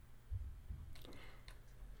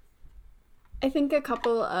 I think a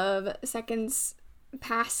couple of seconds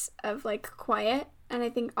pass of, like, quiet, and I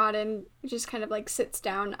think Auden just kind of, like, sits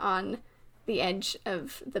down on the edge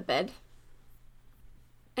of the bed.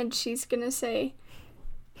 And she's gonna say,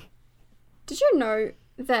 "Did you know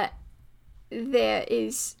that there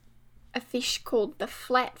is a fish called the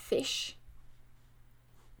flatfish?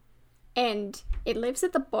 And it lives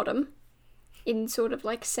at the bottom in sort of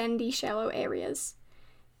like sandy, shallow areas.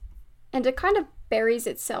 And it kind of buries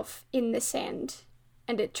itself in the sand,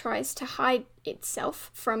 and it tries to hide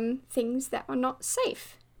itself from things that are not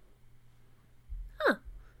safe."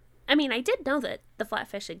 I mean, I did know that the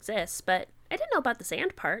flatfish exists, but I didn't know about the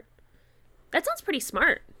sand part. That sounds pretty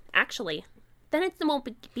smart, actually. Then it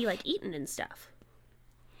won't be like eaten and stuff.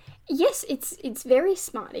 Yes, it's very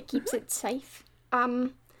smart. It keeps it safe. I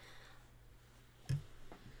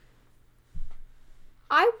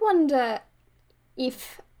wonder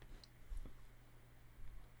if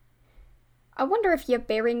you're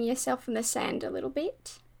burying yourself in the sand a little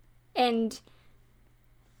bit, and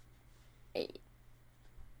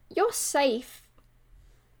you're safe.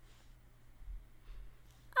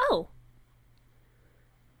 Oh.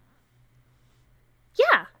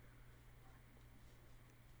 Yeah.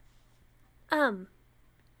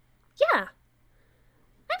 Yeah.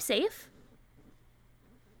 I'm safe.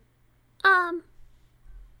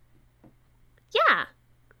 Yeah.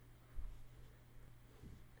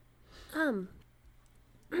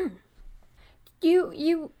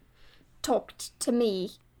 You talked to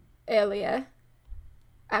me earlier,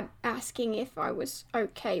 asking if I was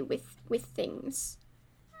okay with things,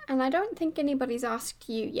 And I don't think anybody's asked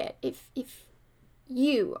you yet if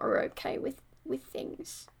you are okay with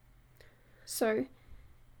things. So,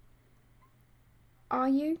 are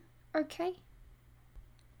you okay?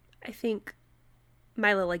 I think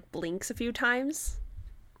Mila, like, blinks a few times.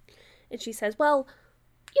 And she says, well,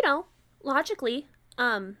 you know, logically,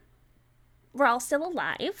 we're all still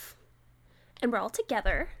alive. And we're all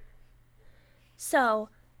together. So,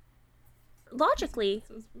 logically,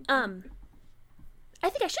 I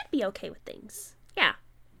think I should be okay with things. Yeah.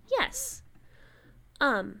 Yes.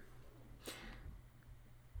 But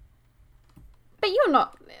you're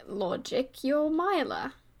not Logic, you're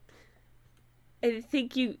Mila. I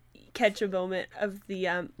think you catch a moment of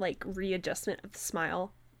the like readjustment of the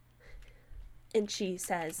smile. And she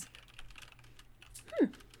says,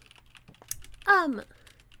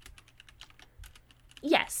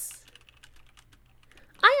 yes.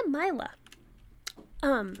 I am Mila.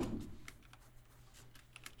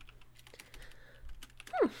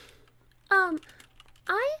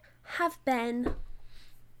 I have been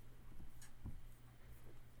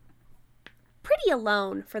pretty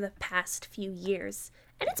alone for the past few years,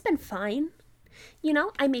 and it's been fine. You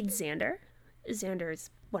know, I made Xander. Xander is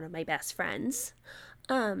one of my best friends.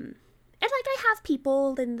 And like I have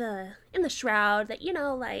people in the shroud that, you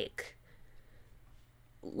know, like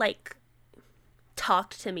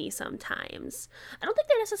talked to me sometimes. I don't think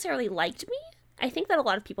they necessarily liked me. I think that a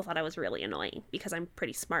lot of people thought I was really annoying because I'm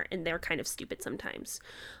pretty smart and they're kind of stupid sometimes.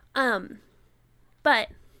 But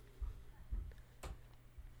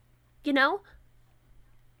you know,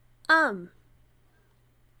 it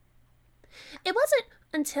wasn't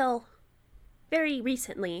until very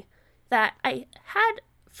recently that I had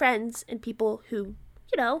friends and people who,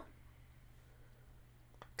 you know,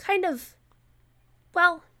 kind of,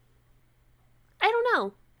 well, I don't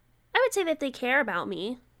know. I would say that they care about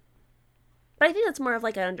me. But I think that's more of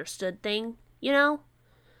like an understood thing, you know?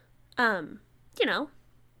 You know.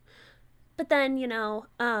 But then, you know,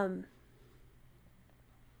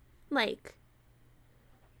 like,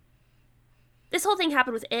 this whole thing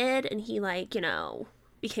happened with Ed, and he, like, you know,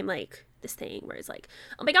 became, like, this thing where it's like,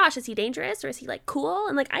 oh my gosh, is he dangerous, or is he, like, cool?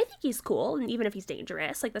 And, like, I think he's cool, and even if he's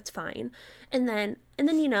dangerous, like, that's fine. And then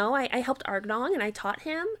you know, I helped Argnong, and I taught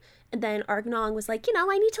him, and then Argnong was like, you know,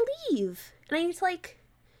 I need to leave, and I need to, like,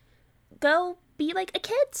 go be like a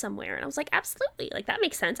kid somewhere. And I was like, absolutely, like that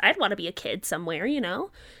makes sense. I'd want to be a kid somewhere, you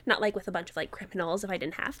know, not like with a bunch of like criminals if I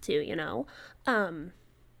didn't have to, you know. And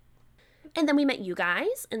then we met you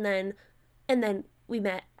guys, and then we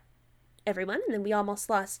met everyone, and then we almost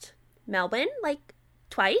lost Melvin like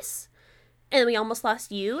twice, and then we almost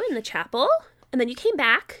lost you in the chapel, and then you came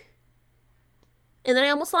back, and then I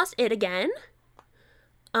almost lost it again,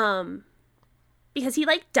 because he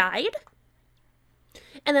like died.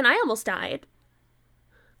 And then I almost died.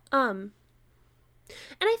 And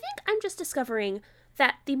I think I'm just discovering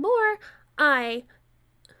that the more I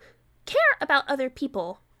care about other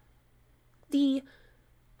people, the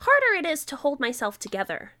harder it is to hold myself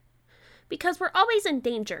together. Because we're always in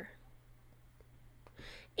danger.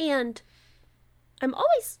 And I'm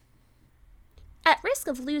always at risk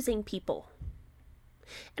of losing people.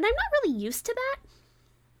 And I'm not really used to that.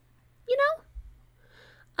 You know?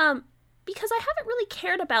 Because I haven't really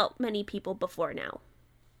cared about many people before now.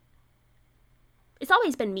 It's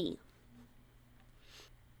always been me.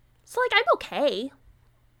 So, like, I'm okay.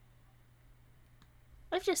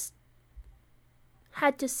 I've just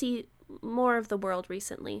had to see more of the world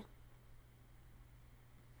recently.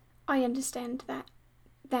 I understand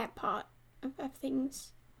that part of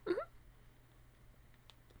things. Mm-hmm.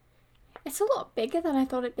 It's a lot bigger than I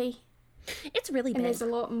thought it'd be. It's really big. And there's a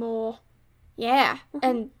lot more. Yeah,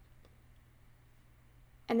 Mm-hmm.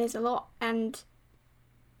 and there's a lot, and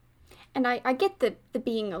I get the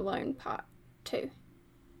being alone part too.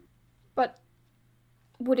 But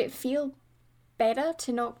would it feel better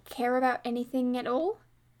to not care about anything at all?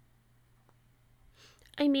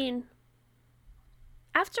 I mean,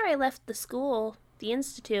 after I left the school, the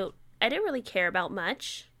institute, I didn't really care about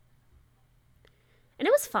much. And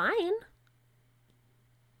it was fine.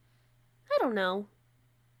 I don't know.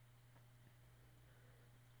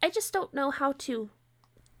 I just don't know how to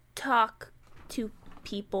talk to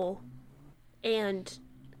people, and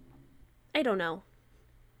I don't know.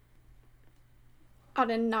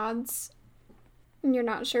 Auden nods. And you're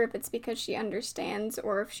not sure if it's because she understands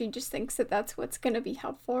or if she just thinks that that's what's going to be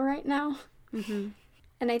helpful right now. Mm-hmm.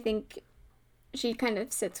 And I think she kind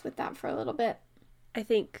of sits with that for a little bit. I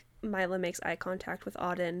think Mila makes eye contact with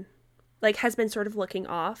Auden, like has been sort of looking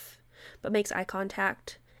off, but makes eye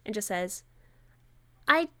contact and just says,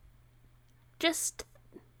 I just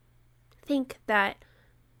think that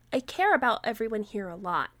I care about everyone here a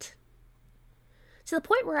lot. To the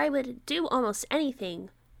point where I would do almost anything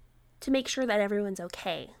to make sure that everyone's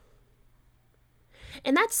okay.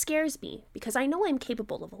 And that scares me because I know I'm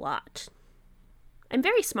capable of a lot. I'm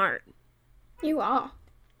very smart. You are.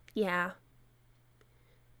 Yeah.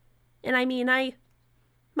 And I mean, I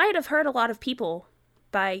might have hurt a lot of people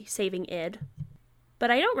by saving Id, but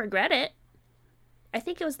I don't regret it. I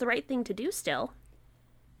think it was the right thing to do still.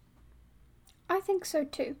 I think so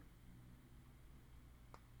too.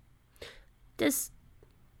 Does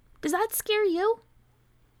that scare you?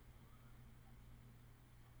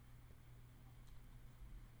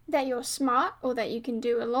 That you're smart, or that you can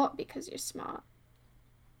do a lot because you're smart?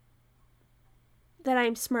 That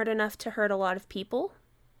I'm smart enough to hurt a lot of people?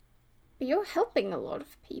 But you're helping a lot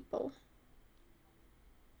of people.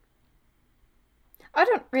 I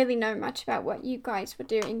don't really know much about what you guys were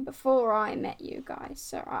doing before I met you guys,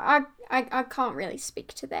 so I can't really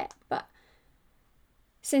speak to that, but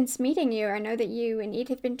since meeting you, I know that you and Ed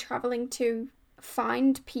have been traveling to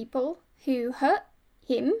find people who hurt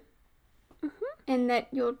him, and that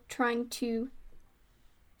you're trying to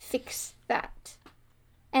fix that.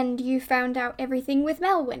 And you found out everything with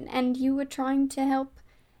Melwyn, and you were trying to help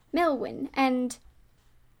Melwyn, and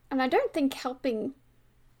I don't think helping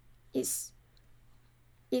is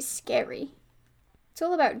scary. It's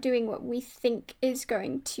all about doing what we think is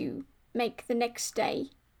going to make the next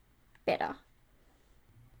day better.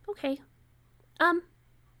 Okay.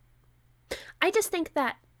 I just think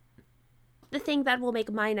that the thing that will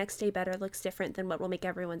make my next day better looks different than what will make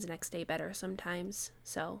everyone's next day better sometimes,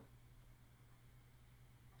 so.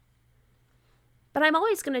 But I'm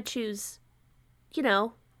always going to choose,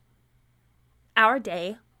 our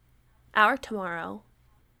day, our tomorrow,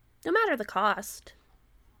 no matter the cost.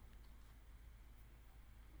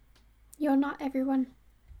 You're not everyone.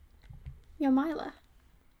 You're Mila.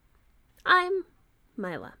 I'm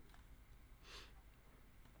Mila.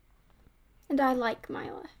 And I like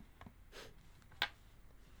Mila.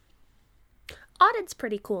 Audin's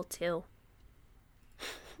pretty cool, too.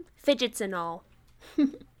 Fidgets and all.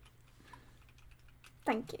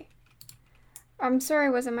 Thank you. I'm sorry I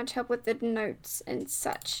wasn't much help with the notes and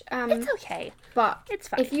such. It's okay. But It's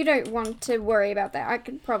fine. if you don't want to worry about that, I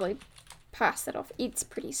could probably pass it off. It's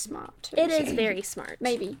pretty smart too. It so is very smart.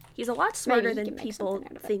 Maybe. He's a lot smarter he than can make people something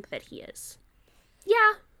out of it. think that he is.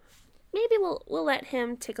 Yeah. Maybe we'll let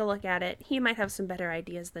him take a look at it. He might have some better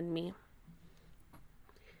ideas than me.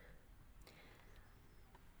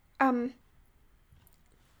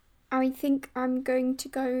 I think I'm going to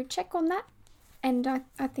go check on that, and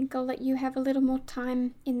I think I'll let you have a little more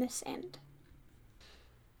time in the sand.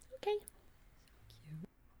 Okay.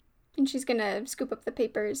 And she's gonna scoop up the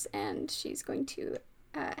papers, and she's going to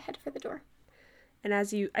head for the door. And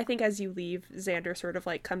as you leave, Xander sort of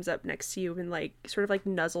like comes up next to you and like sort of like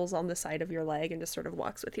nuzzles on the side of your leg and just sort of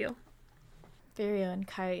walks with you. Vireo and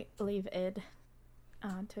Kite leave Id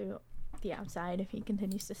to the outside if he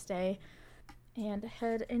continues to stay, and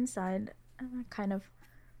head inside, kind of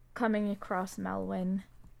coming across Melwyn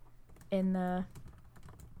in the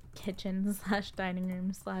kitchen / dining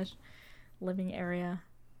room / living area.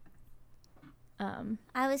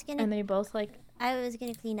 I was gonna And they both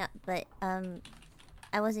clean up, but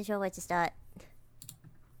I wasn't sure where to start.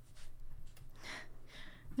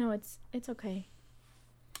 No, it's okay.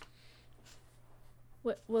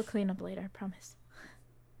 We'll clean up later, promise.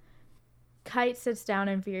 Kite sits down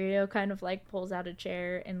and Vireo kind of like pulls out a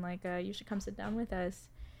chair and like, you should come sit down with us.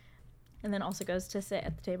 And then also goes to sit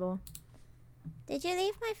at the table. Did you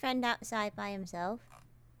leave my friend outside by himself?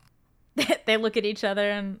 They look at each other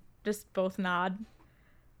and just both nod.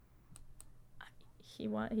 He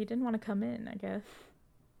didn't want to come in, I guess.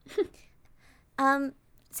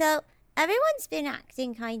 So everyone's been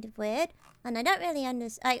acting kind of weird, and I don't really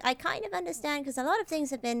understand. I kind of understand because a lot of things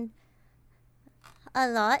have been a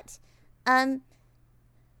lot. I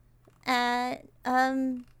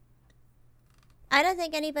don't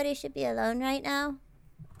think anybody should be alone right now.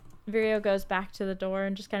 Vireo goes back to the door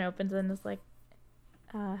and just kind of opens it and is like,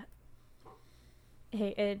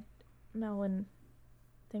 hey, Ed, Melwyn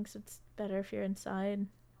thinks it's better if you're inside.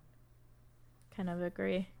 Kind of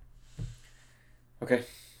agree. Okay.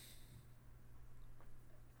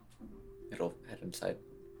 It'll head inside.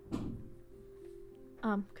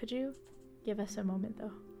 Could you give us a moment,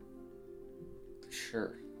 though?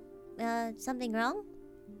 Sure. Something wrong?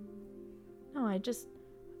 No, I just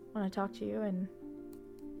want to talk to you and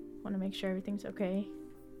want to make sure everything's okay.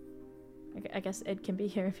 I guess Ed can be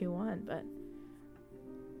here if you want, but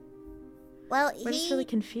Well, we're just really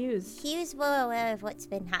confused. He was more aware of what's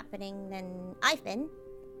been happening than I've been.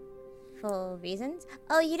 for reasons.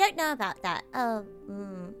 Oh, you don't know about that. Oh,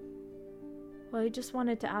 Well, I just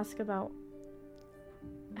wanted to ask about...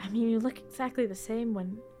 I mean, you look exactly the same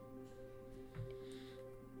when...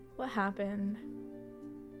 What happened?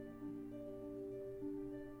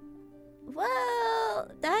 Well,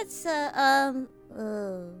 that's And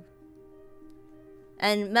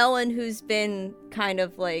Melon, who's been kind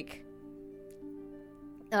of like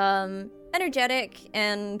energetic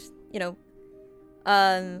and, you know,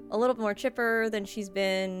 a little more chipper than she's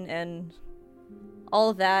been, and all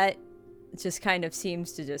of that just kind of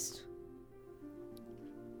seems to just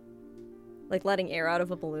like letting air out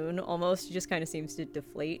of a balloon almost. She just kind of seems to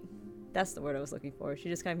deflate. That's the word I was looking for. She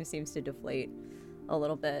just kind of seems to deflate a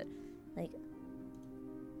little bit. like,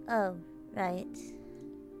 oh, right.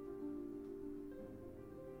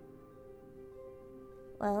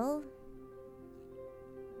 Well,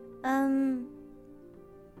 I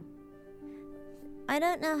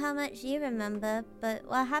don't know how much you remember, but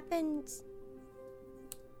what happened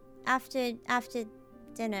after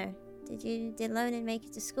dinner? Did Lonan make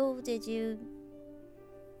it to school? Did you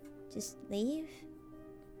just leave?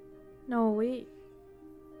 No, we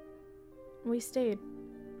stayed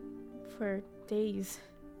for days.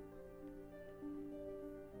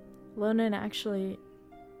 Lonan actually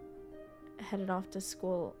headed off to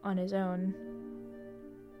school on his own.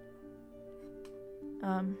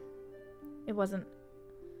 It wasn't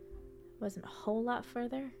a whole lot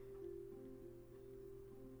further.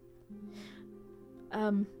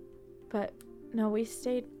 But no, we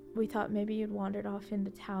stayed. We thought maybe you'd wandered off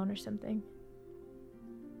into town or something.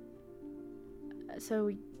 So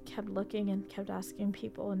we kept looking and kept asking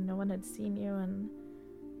people, and no one had seen you, and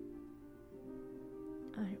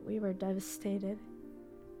we were devastated.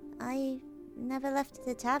 I never left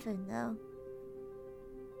the tavern, though.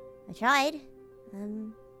 I tried. It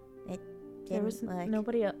There didn't was work.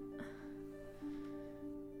 nobody else.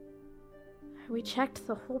 We checked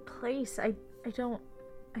the whole place. I don't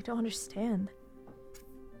understand.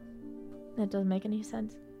 That doesn't make any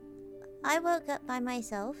sense. I woke up by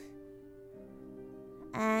myself,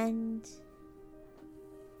 and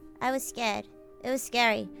I was scared. It was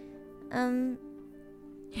scary.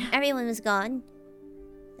 Everyone was gone.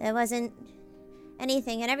 There wasn't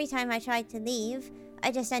anything, and every time I tried to leave,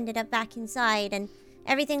 I just ended up back inside, and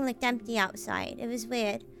everything looked empty outside. It was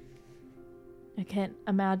weird. I can't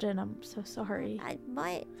imagine. I'm so sorry.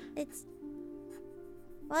 Why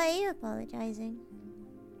are you apologizing?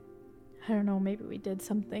 I don't know. Maybe we did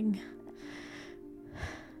something.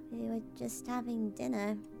 We were just having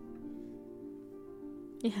dinner.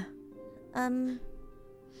 Yeah. I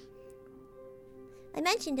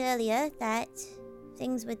mentioned earlier that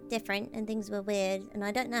things were different and things were weird, and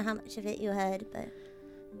I don't know how much of it you heard, but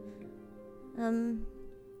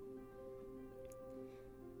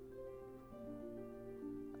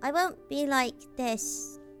I won't be like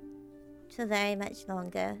this for very much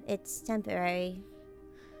longer. It's temporary.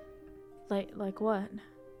 Like what?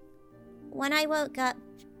 When I woke up,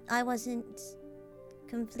 I wasn't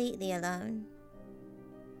completely alone.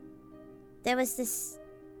 There was this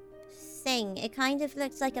thing. It kind of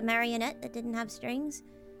looked like a marionette that didn't have strings.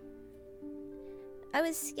 I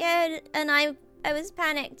was scared, and I was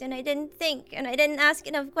panicked, and I didn't think, and I didn't ask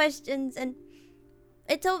enough questions, and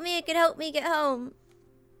it told me it could help me get home.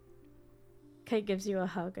 Kate gives you a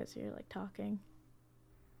hug as you're like talking.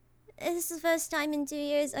 This is the first time in 2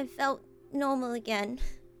 years I've felt normal again.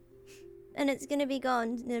 And it's gonna be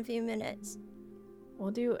gone in a few minutes.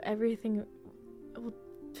 We'll do everything. We'll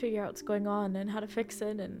figure out what's going on and how to fix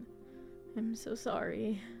it, and I'm so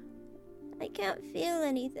sorry. I can't feel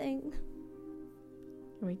anything.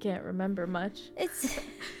 We can't remember much. It's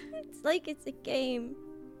like it's a game.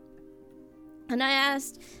 And I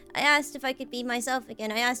asked if I could be myself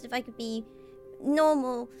again. I asked if I could be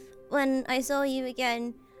normal when I saw you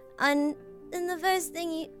again. And then the first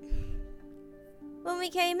thing when we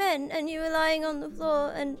came in and you were lying on the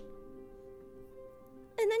floor, and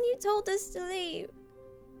then you told us to leave.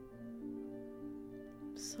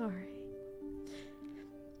 Sorry.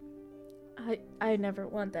 I never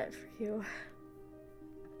want that for you.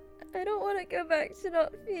 I don't want to go back to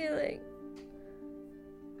not feeling.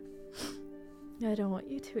 I don't want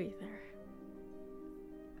you to either.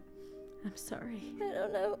 I'm sorry. I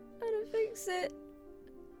don't know how to fix it.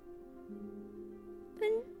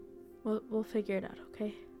 And We'll figure it out,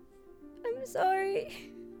 okay? I'm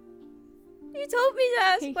sorry. You told me to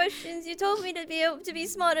ask questions. You told me to be able to be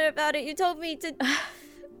smarter about it. You told me to...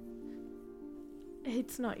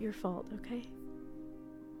 It's not your fault, okay?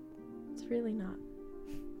 It's really not.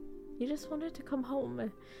 You just wanted to come home,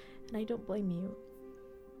 and I don't blame you.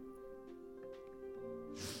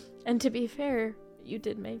 And to be fair, you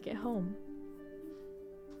did make it home.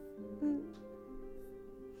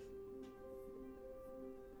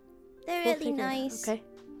 They're We'll really figure it out, nice. okay.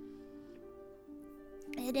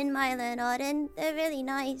 Eden, Mila, and Auden, they're really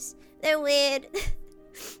nice. They're weird.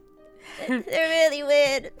 They're really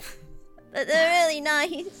weird. But they're really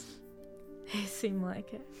nice. They seem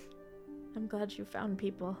like it. I'm glad you found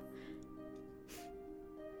people.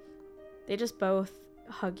 They just both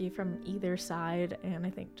hug you from either side, and I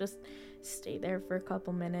think just stay there for a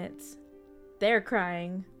couple minutes. They're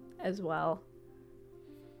crying as well.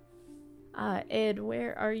 Ed,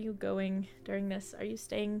 where are you going during this? Are you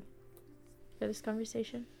staying for this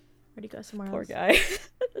conversation? Or do you go somewhere Poor else?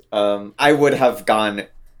 guy. I would have gone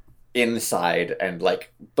inside and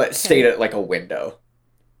but stayed at a window,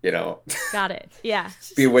 Got it. Yeah.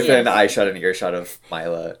 be within Yes. eye shot and earshot of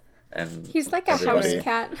Mila and He's like a everybody. house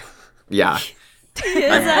cat. Yeah, He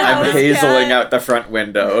is a I'm house hazeling cat. out the front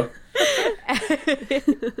window.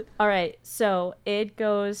 All right, so Id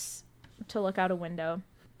goes to look out a window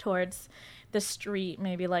towards the street,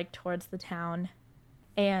 maybe towards the town.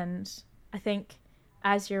 And I think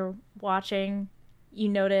as you're watching, you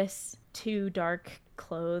notice two dark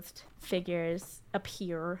clothed figures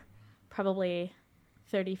appear probably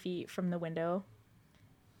 30 feet from the window.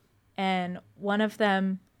 And one of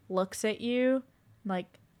them looks at you,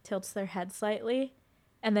 tilts their head slightly.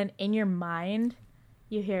 And then in your mind,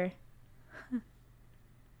 you hear,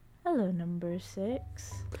 "Hello, number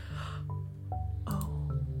 6."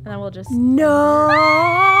 And then we'll just No.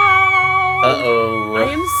 Uh-oh.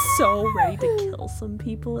 I am so ready to kill some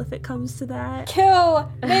people if it comes to that.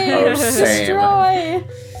 Kill, maim, Oh, same. destroy.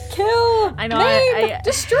 Kill, I know, maim, I-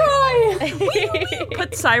 destroy.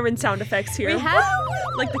 Put siren sound effects here. we have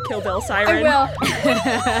Like the Kill Bill I siren. will.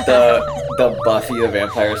 The Buffy the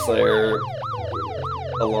Vampire Slayer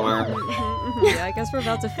alarm. Yeah, I guess we're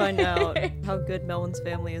about to find out how good Melwin's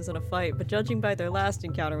family is in a fight, but judging by their last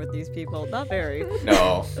encounter with these people, not very.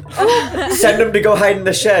 No. Send him to go hide in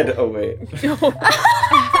the shed. Oh wait.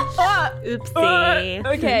 Oopsie.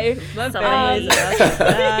 okay. Somebody's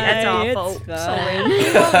That's awful. It's fine. Sorry. We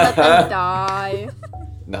won't let them die.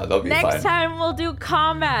 No, they'll be Next fine. time we'll do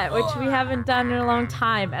combat, which we haven't done in a long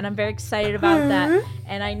time, and I'm very excited about that.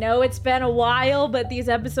 And I know it's been a while, but these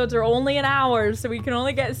episodes are only an hour, so we can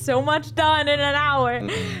only get so much done in an hour.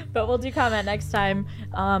 But we'll do combat next time.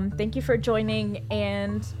 Thank you for joining,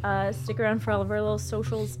 and stick around for all of our little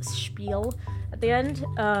socials spiel at the end.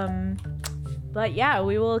 But yeah,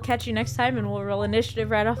 we will catch you next time, and we'll roll initiative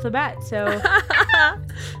right off the bat. So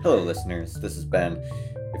Hello, listeners. This is Ben.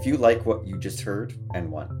 If you like what you just heard and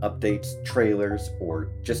want updates, trailers, or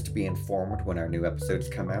just to be informed when our new episodes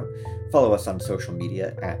come out, follow us on social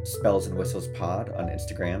media at Spells and Whistles Pod on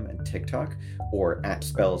Instagram and TikTok, or at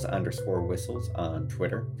Spells_Whistles on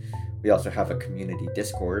Twitter. We also have a community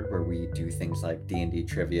Discord where we do things like D&D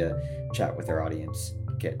trivia, chat with our audience,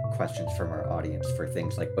 get questions from our audience for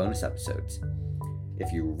things like bonus episodes.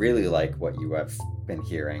 If you really like what you have been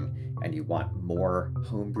hearing and you want more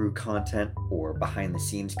homebrew content or behind the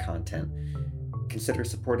scenes content, consider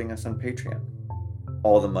supporting us on Patreon.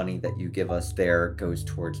 All the money that you give us there goes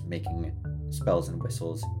towards making Spells and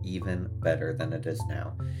Whistles even better than it is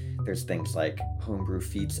now. There's things like homebrew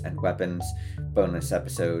feats and weapons, bonus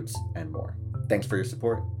episodes, and more. Thanks for your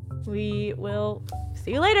support. we will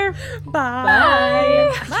see you later. Bye.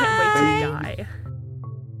 Bye. I can't wait to die.